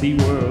fantasy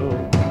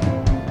world,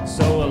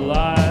 so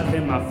alive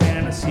in my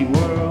fantasy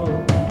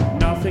world.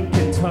 Nothing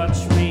can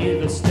touch me,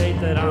 the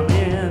state that I'm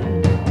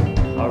in.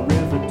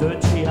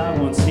 Arrivederci, I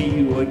won't see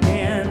you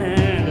again.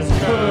 And it's a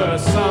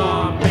curse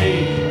on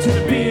me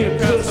to be a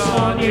curse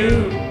on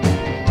you.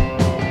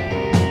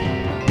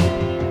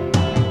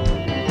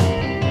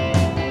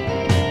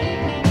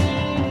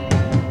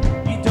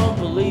 You don't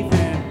believe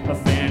in a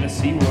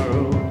fantasy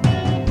world.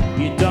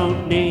 You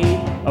don't need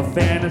a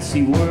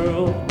fantasy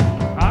world.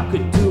 I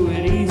could do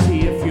it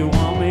easy if you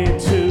want me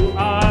to.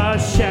 A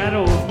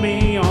shadow of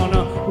me on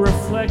a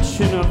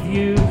reflection of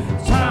you.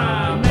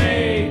 Time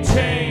may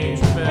change,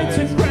 it's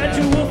a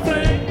gradual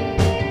thing.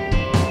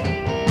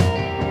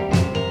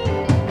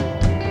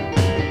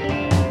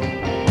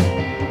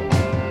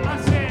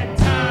 I said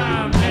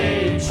time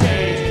may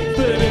change,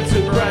 but it's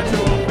a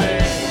gradual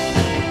thing.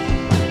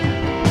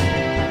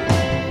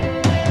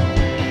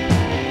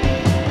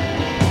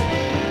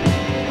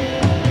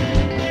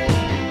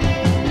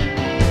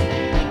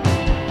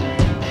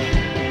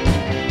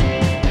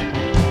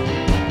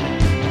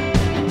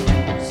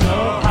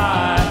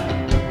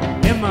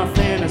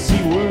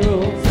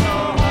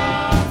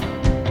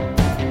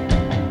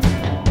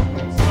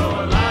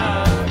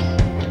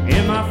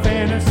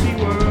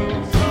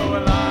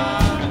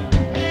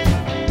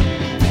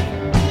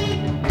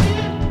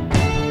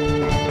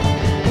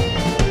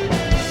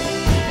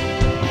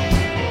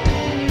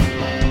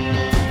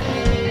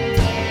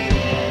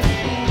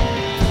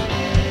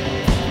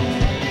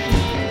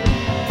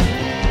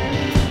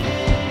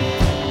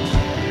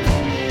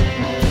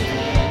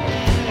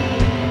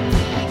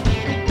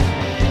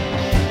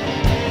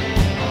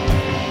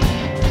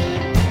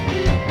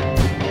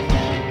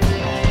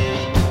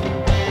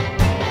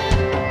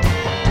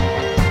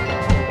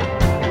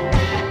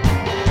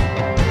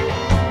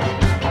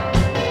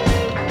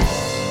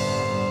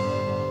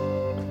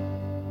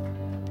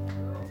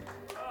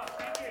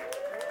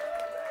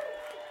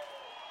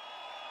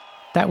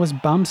 That was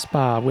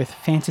Bumspa with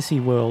Fantasy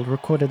World,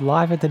 recorded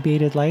live at the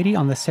Bearded Lady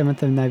on the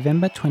 7th of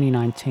November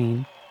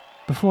 2019.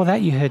 Before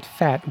that you heard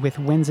Fat with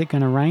When's It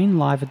Gonna Rain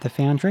live at the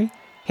Foundry,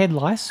 Head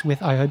Lice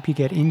with I Hope You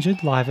Get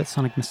Injured live at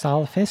Sonic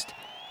Masala Fest,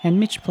 and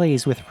Mitch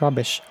Please with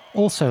Rubbish,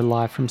 also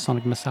live from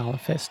Sonic Masala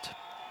Fest.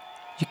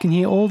 You can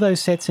hear all those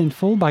sets in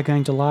full by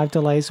going to Live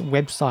Delay's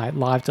website,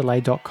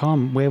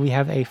 livedelay.com, where we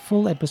have a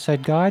full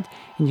episode guide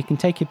and you can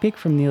take your pick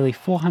from nearly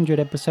 400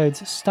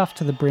 episodes stuffed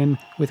to the brim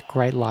with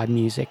great live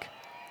music.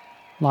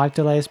 Live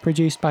Delay is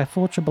produced by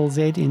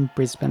 4ZZZ in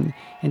Brisbane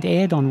and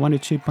aired on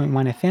 102.1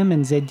 FM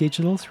and Z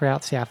Digital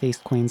throughout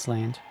southeast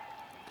Queensland.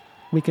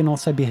 We can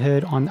also be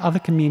heard on other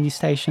community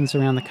stations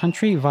around the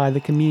country via the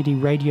Community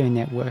Radio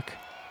Network.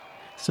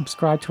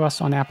 Subscribe to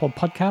us on Apple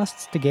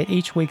Podcasts to get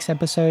each week's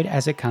episode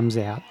as it comes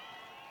out.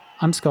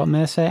 I'm Scott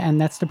Mercer, and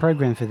that's the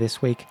program for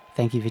this week.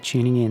 Thank you for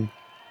tuning in.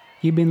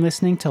 You've been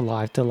listening to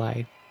Live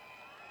Delay.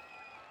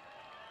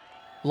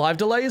 Live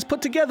Delay is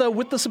put together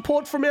with the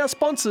support from our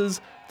sponsors,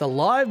 the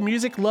live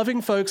music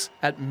loving folks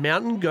at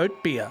Mountain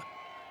Goat Beer.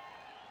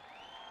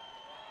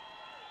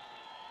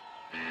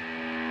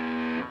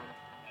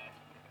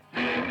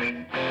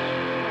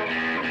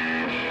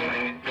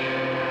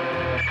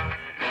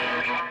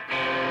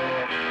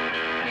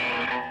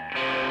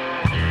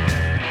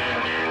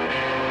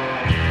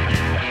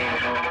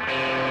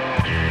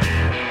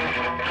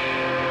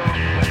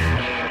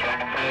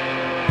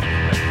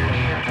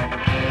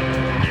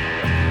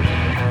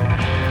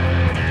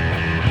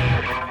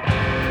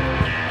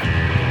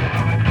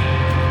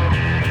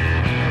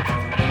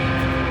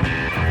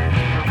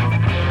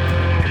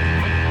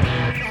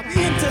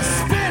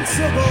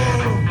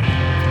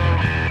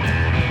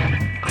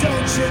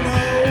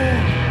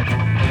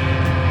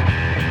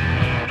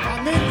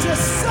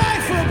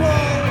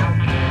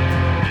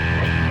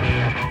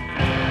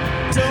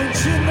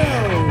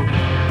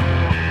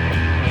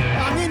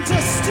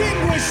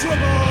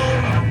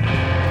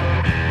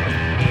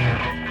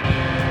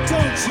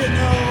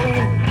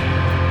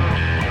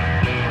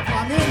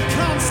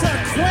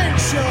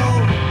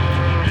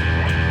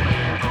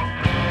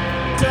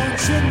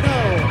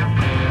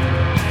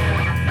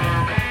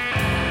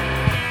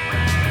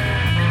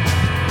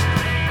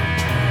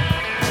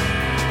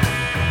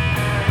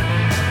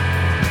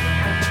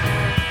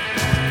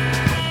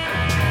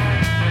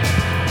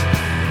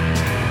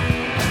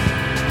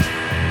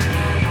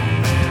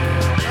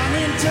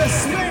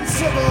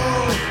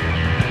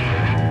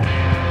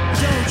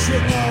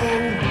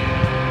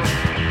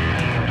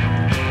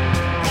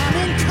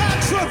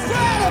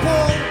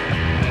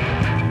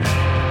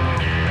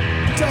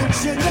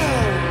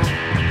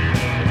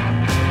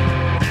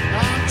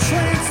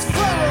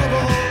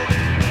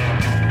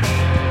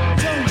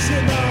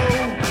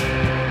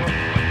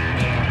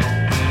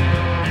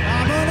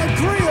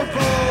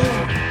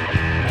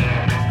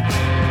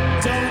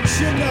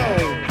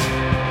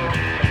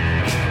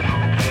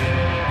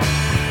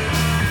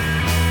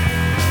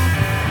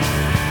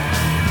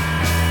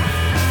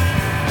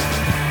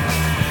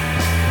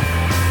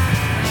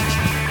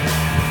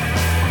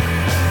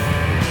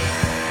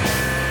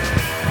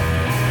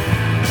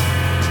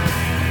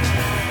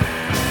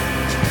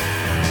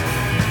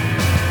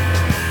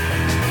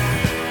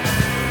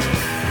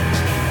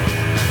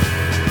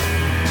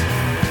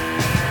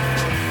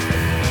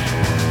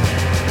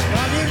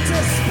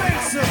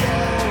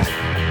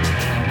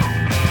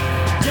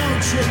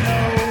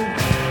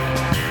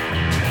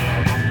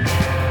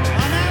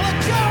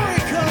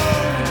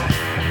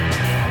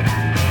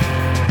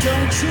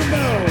 Don't you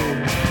know?